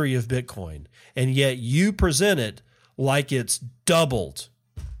history of Bitcoin, and yet you present it like it's doubled.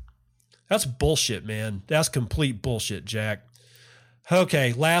 That's bullshit, man. That's complete bullshit, Jack.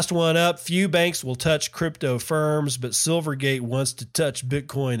 Okay, last one up. Few banks will touch crypto firms, but Silvergate wants to touch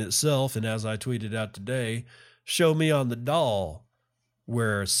Bitcoin itself, and as I tweeted out today, show me on the doll.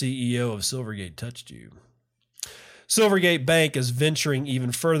 where CEO of Silvergate touched you. Silvergate Bank is venturing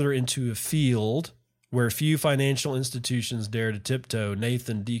even further into a field where few financial institutions dare to tiptoe.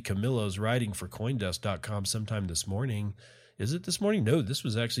 Nathan DiCamillo's writing for Coindesk.com sometime this morning. Is it this morning? No, this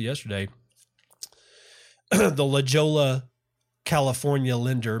was actually yesterday. The La Jolla, California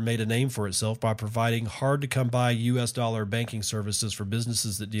lender made a name for itself by providing hard-to-come-by U.S. dollar banking services for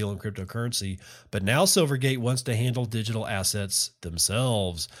businesses that deal in cryptocurrency. But now Silvergate wants to handle digital assets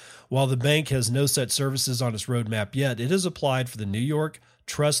themselves. While the bank has no such services on its roadmap yet, it has applied for the New York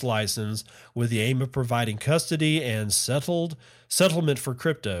trust license with the aim of providing custody and settlement for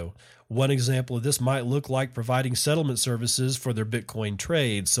crypto. One example of this might look like providing settlement services for their Bitcoin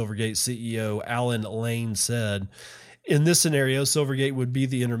trades, Silvergate CEO Alan Lane said. In this scenario, Silvergate would be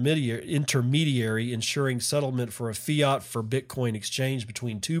the intermediary ensuring settlement for a fiat for Bitcoin exchange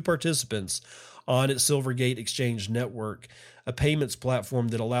between two participants on its Silvergate Exchange network, a payments platform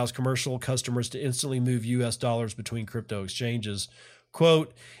that allows commercial customers to instantly move U.S. dollars between crypto exchanges.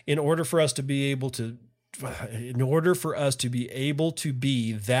 Quote, in order for us to be able to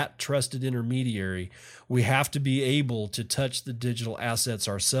be that trusted intermediary, we have to be able to touch the digital assets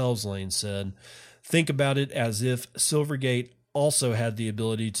ourselves, Lane said. Think about it as if Silvergate also had the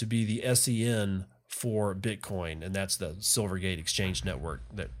ability to be the SEN for Bitcoin, and that's the Silvergate Exchange Network.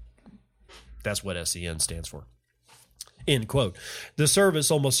 That's what SEN stands for. End quote. The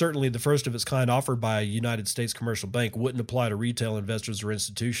service, almost certainly the first of its kind offered by a United States commercial bank, wouldn't apply to retail investors or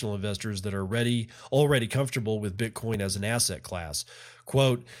institutional investors that are already comfortable with Bitcoin as an asset class.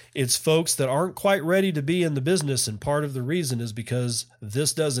 Quote, it's folks that aren't quite ready to be in the business, and part of the reason is because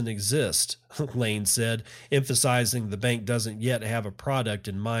this doesn't exist, Lane said, emphasizing the bank doesn't yet have a product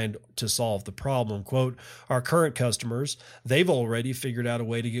in mind to solve the problem. Quote, our current customers, they've already figured out a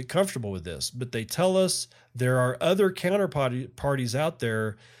way to get comfortable with this, but they tell us there are other counterparties out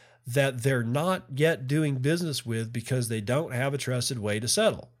there that they're not yet doing business with because they don't have a trusted way to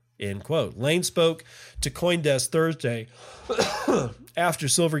settle. End quote. Lane spoke to Coindesk Thursday after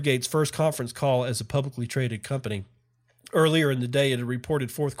Silvergate's first conference call as a publicly traded company. Earlier in the day, it had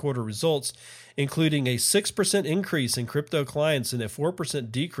reported fourth quarter results, including a 6% increase in crypto clients and a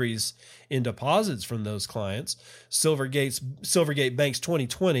 4% decrease in deposits from those clients. Silvergate Bank's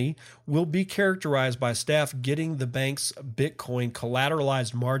 2020 will be characterized by staff getting the bank's Bitcoin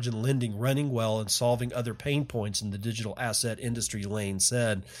collateralized margin lending running well and solving other pain points in the digital asset industry, Lane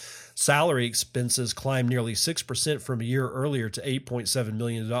said. Salary expenses climbed nearly 6% from a year earlier to $8.7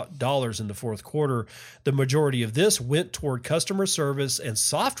 million in the fourth quarter. The majority of this went toward customer service and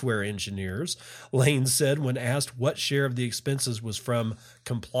software engineers, Lane said when asked what share of the expenses was from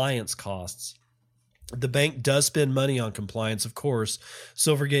compliance costs. The bank does spend money on compliance, of course.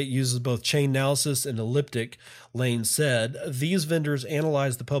 Silvergate uses both Chainalysis and Elliptic, Lane said. These vendors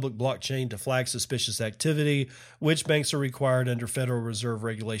analyze the public blockchain to flag suspicious activity, which banks are required under Federal Reserve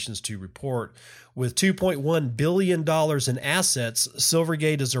regulations to report. With $2.1 billion in assets,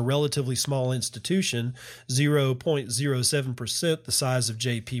 Silvergate is a relatively small institution, 0.07% the size of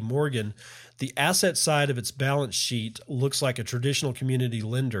J.P. Morgan. The asset side of its balance sheet looks like a traditional community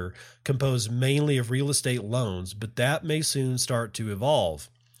lender composed mainly of real estate loans, but that may soon start to evolve.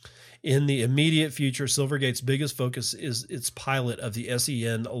 In the immediate future, Silvergate's biggest focus is its pilot of the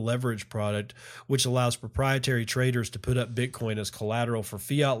SEN leverage product, which allows proprietary traders to put up Bitcoin as collateral for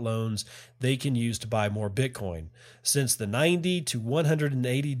fiat loans they can use to buy more Bitcoin. Since the 90 to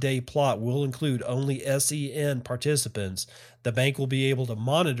 180-day plot will include only SEN participants, the bank will be able to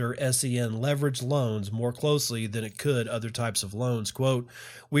monitor SEN leverage loans more closely than it could other types of loans. Quote,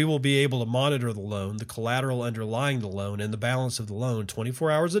 we will be able to monitor the loan, the collateral underlying the loan, and the balance of the loan 24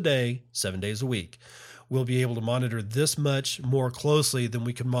 hours a day, 7 days a week. We'll be able to monitor this much more closely than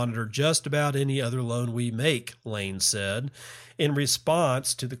we can monitor just about any other loan we make, Lane said. In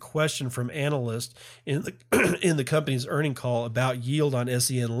response to the question from analysts in the company's earnings call about yield on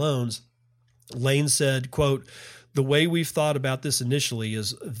SEN loans, Lane said, quote, the way we've thought about this initially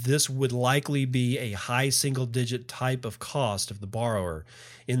is this would likely be a high single-digit type of cost of the borrower.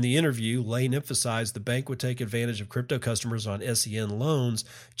 In the interview, Lane emphasized the bank would take advantage of crypto customers on SEN loans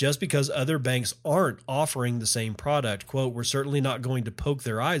just because other banks aren't offering the same product. Quote, we're certainly not going to poke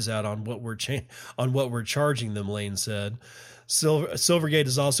their eyes out on what we're charging them, Lane said. Silvergate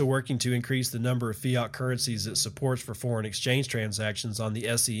is also working to increase the number of fiat currencies it supports for foreign exchange transactions on the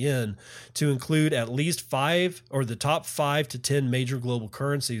SEN to include at least the top 5 to 10 major global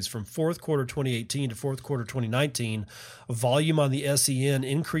currencies. From fourth quarter 2018 to fourth quarter 2019. Volume on the SEN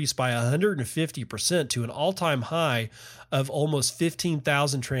increased by 150% to an all-time high of almost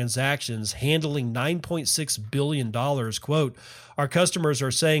 15,000 transactions handling $9.6 billion. Quote, our customers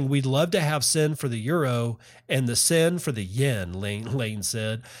are saying we'd love to have SEN for the euro and the SEN for the yen, Lane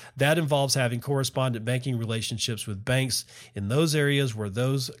said. That involves having correspondent banking relationships with banks in those areas where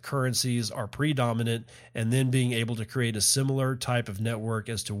those currencies are predominant, and then being able to create a similar type of network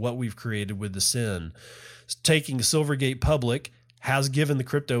as to what we've created with the SEN. Taking Silvergate public has given the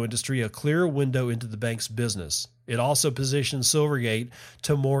crypto industry a clear window into the bank's business. It also positions Silvergate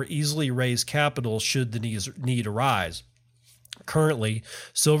to more easily raise capital should the need arise. Currently,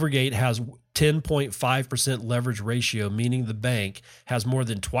 Silvergate has 10.5% leverage ratio, meaning the bank has more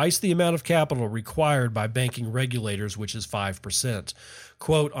than twice the amount of capital required by banking regulators, which is 5%.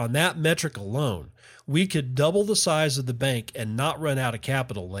 Quote, on that metric alone, we could double the size of the bank and not run out of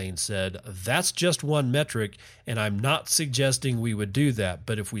capital, Lane said. That's just one metric, and I'm not suggesting we would do that.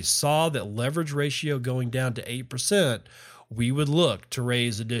 But if we saw that leverage ratio going down to 8%, we would look to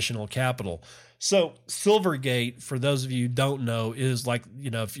raise additional capital. So Silvergate, for those of you who don't know, is like,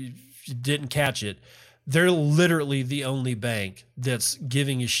 if you didn't catch it, they're literally the only bank that's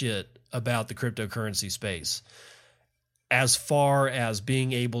giving a shit about the cryptocurrency space as far as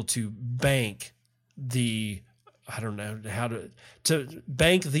being able to bank I don't know how to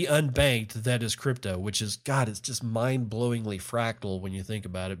bank the unbanked that is crypto, which is, God, it's just mind-blowingly fractal when you think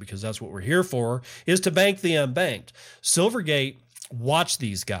about it, because that's what we're here for, is to bank the unbanked. Silvergate, watch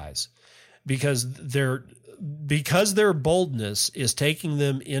these guys, because their boldness is taking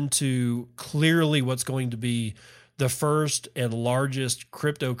them into clearly what's going to be the first and largest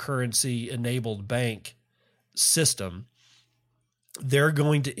cryptocurrency-enabled bank system. They're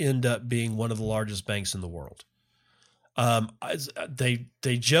going to end up being one of the largest banks in the world. They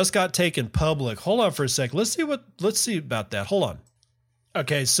just got taken public. Hold on for a sec. Let's see about that. Hold on.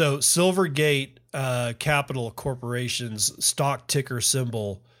 Okay, so Silvergate Capital Corporation's stock ticker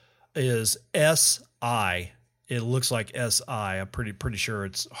symbol is SI. It looks like SI. I'm pretty sure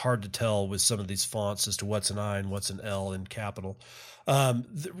it's hard to tell with some of these fonts as to what's an I and what's an L in capital.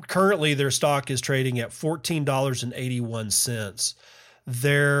 Currently, their stock is trading at $14.81.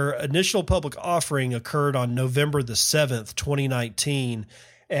 Their initial public offering occurred on November the 7th, 2019,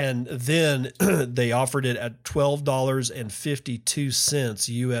 and then they offered it at $12.52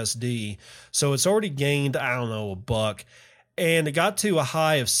 USD. So it's already gained, I don't know, $1. And it got to a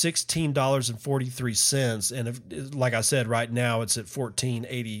high of $16.43. And like I said, right now it's at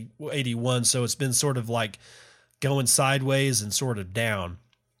 $14.81. So it's been sort of like going sideways and sort of down.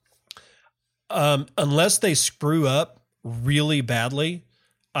 Unless they screw up really badly,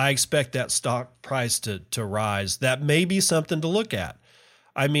 I expect that stock price to rise. That may be something to look at.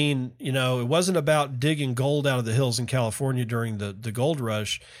 I mean, it wasn't about digging gold out of the hills in California during the gold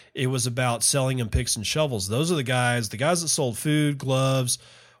rush. It was about selling them picks and shovels. Those are the guys that sold food, gloves,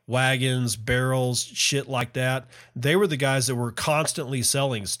 wagons, barrels, shit like that. They were the guys that were constantly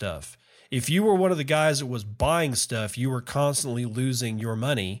selling stuff. If you were one of the guys that was buying stuff, you were constantly losing your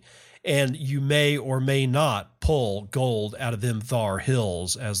money, and you may or may not pull gold out of them thar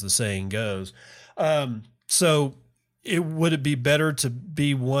hills, as the saying goes. So would it be better to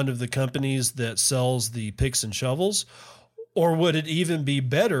be one of the companies that sells the picks and shovels? Or would it even be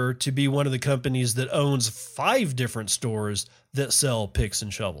better to be one of the companies that owns 5 different stores that sell picks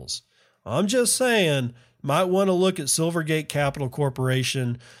and shovels? I'm just saying, might want to look at Silvergate Capital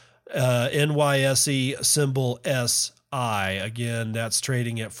Corporation, NYSE symbol SI. Again, that's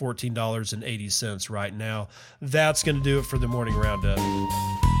trading at $14.80 right now. That's going to do it for the morning roundup.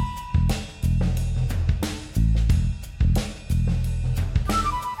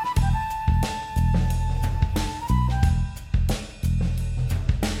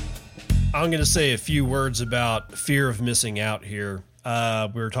 I'm going to say a few words about fear of missing out here. We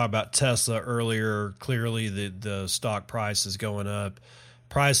were talking about Tesla earlier. Clearly, the stock price is going up.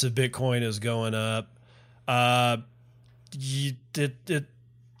 Price of Bitcoin is going up.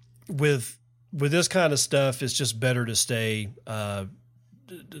 With this kind of stuff, it's just better to stay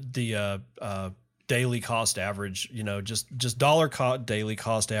the daily cost average. Just daily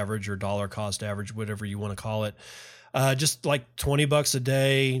cost average or dollar cost average, whatever you want to call it. Just like $20 a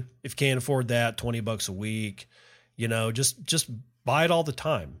day. If you can't afford that, $20 a week, just buy it all the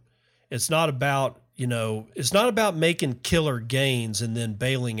time. It's not about, making killer gains and then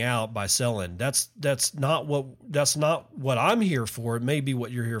bailing out by selling. That's not what I'm here for. It may be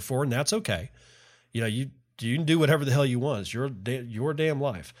what you're here for, and that's okay. You can do whatever the hell you want. It's your damn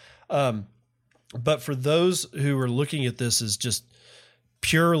life. But for those who are looking at this as just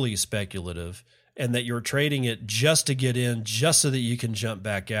purely speculative, and that you're trading it just to get in, just so that you can jump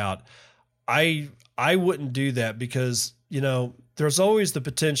back out, I wouldn't do that, because there's always the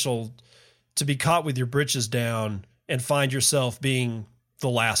potential to be caught with your britches down and find yourself being the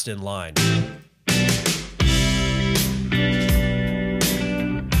last in line.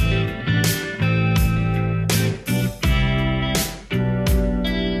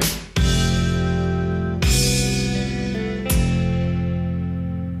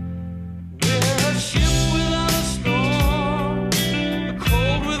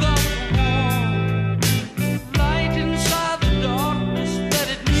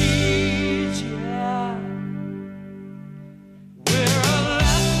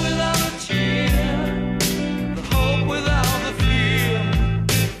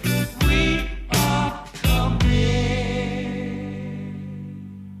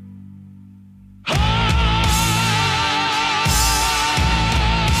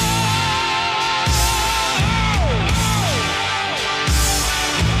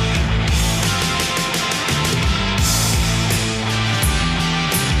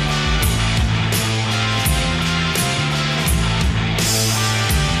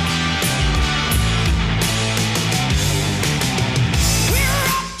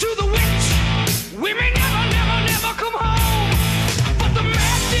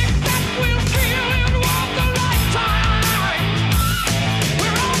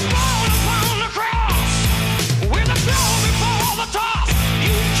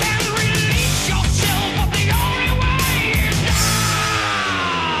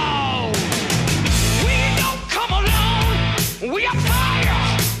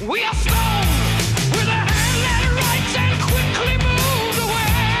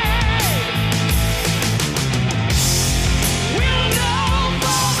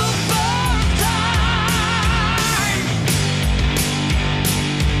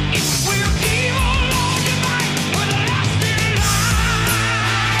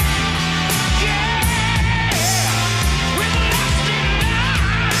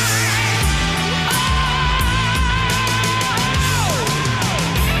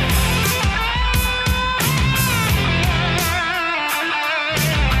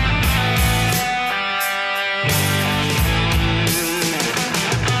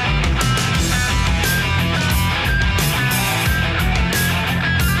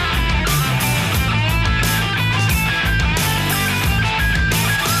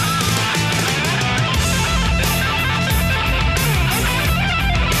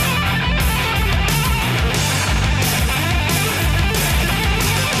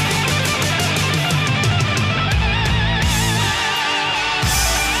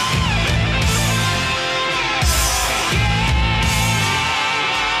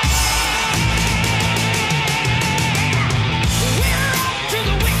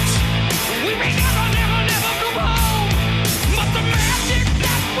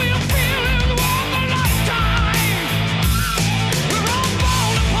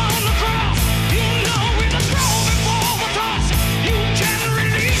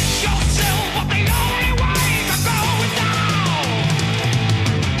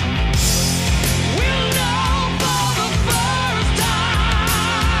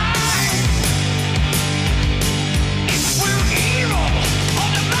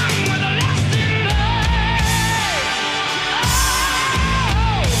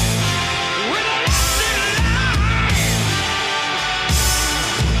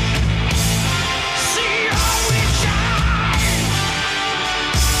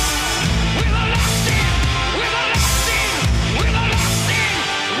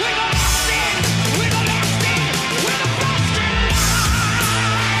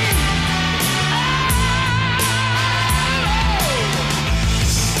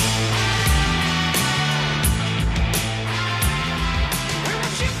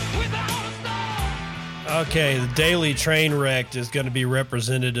 Okay, the Daily Train Wreck is going to be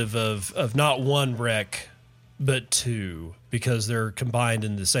representative of not one wreck, but two, because they're combined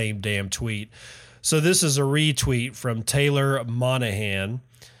in the same damn tweet. So this is a retweet from Taylor Monahan,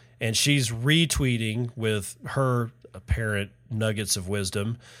 and she's retweeting with her apparent nuggets of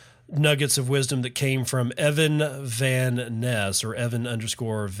wisdom that came from Evan Van Ness, or Evan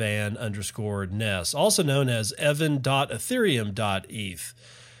 _Van _Ness, also known as Evan.Ethereum.eth,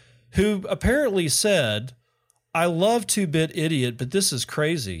 who apparently said, "I love 2-Bit Idiot, but this is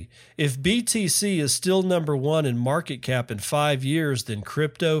crazy. If BTC is still number one in market cap in 5 years, then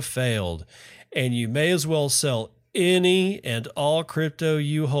crypto failed, and you may as well sell any and all crypto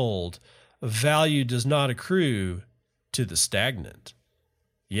you hold. Value does not accrue to the stagnant."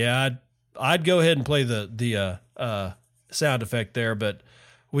 Yeah, I'd go ahead and play the sound effect there, but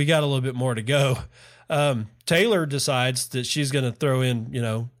we got a little bit more to go. Taylor decides that she's going to throw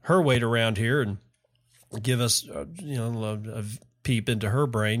in, her weight around here and give us, a peep into her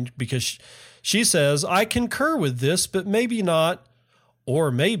brain, because she says, I concur with this, but maybe not,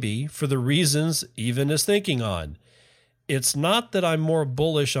 or maybe for the reasons Even is thinking on. It's not that I'm more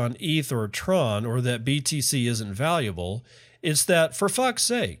bullish on ETH or Tron or that BTC isn't valuable. It's that, for fuck's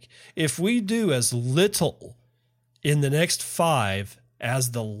sake, if we do as little in the next 5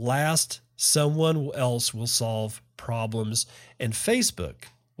 as the last, someone else will solve problems, and Facebook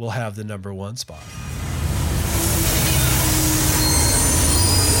will have the number 1 spot.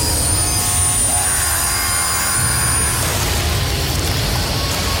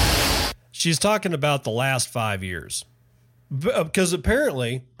 She's talking about the last 5 years. Because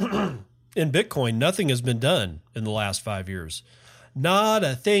apparently, in Bitcoin, nothing has been done in the last 5 years. Not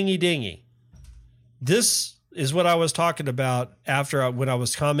a thingy-dingy. This is what I was talking about when I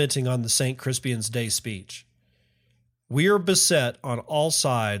was commenting on the St. Crispian's Day speech. We are beset on all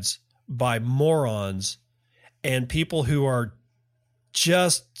sides by morons and people who are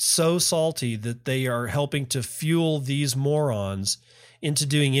just so salty that they are helping to fuel these morons into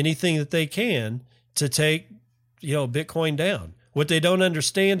doing anything that they can to take, Bitcoin down. What they don't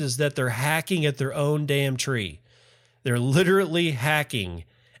understand is that they're hacking at their own damn tree. They're literally hacking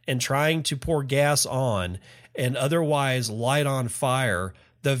and trying to pour gas on and otherwise light on fire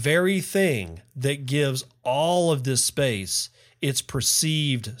the very thing that gives all of this space its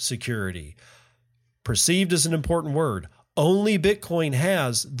perceived security. Perceived is an important word. Only Bitcoin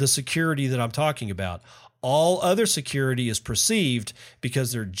has the security that I'm talking about. All other security is perceived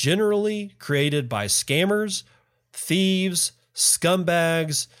because they're generally created by scammers, thieves,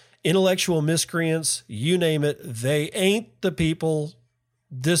 scumbags, intellectual miscreants, you name it. They ain't the people.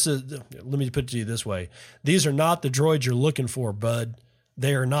 Let me put it to you this way. These are not the droids you're looking for, bud.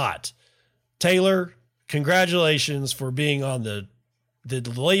 They are not. Taylor, congratulations for being on the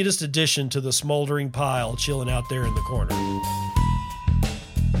latest addition to the smoldering pile chilling out there in the corner.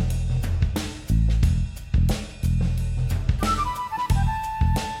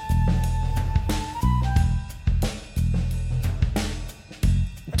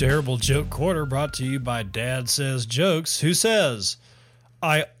 Terrible Joke Corner brought to you by Dad Says Jokes, who says,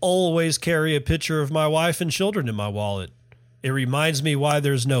 I always carry a picture of my wife and children in my wallet. It reminds me why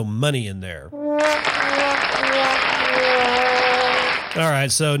there's no money in there. All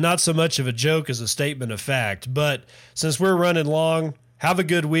right, so not so much of a joke as a statement of fact, but since we're running long, have a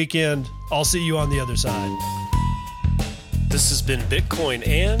good weekend. I'll see you on the other side. This has been Bitcoin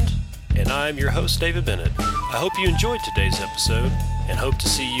and I'm your host, David Bennett. I hope you enjoyed today's episode and hope to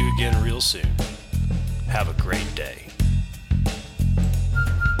see you again real soon. Have a great day.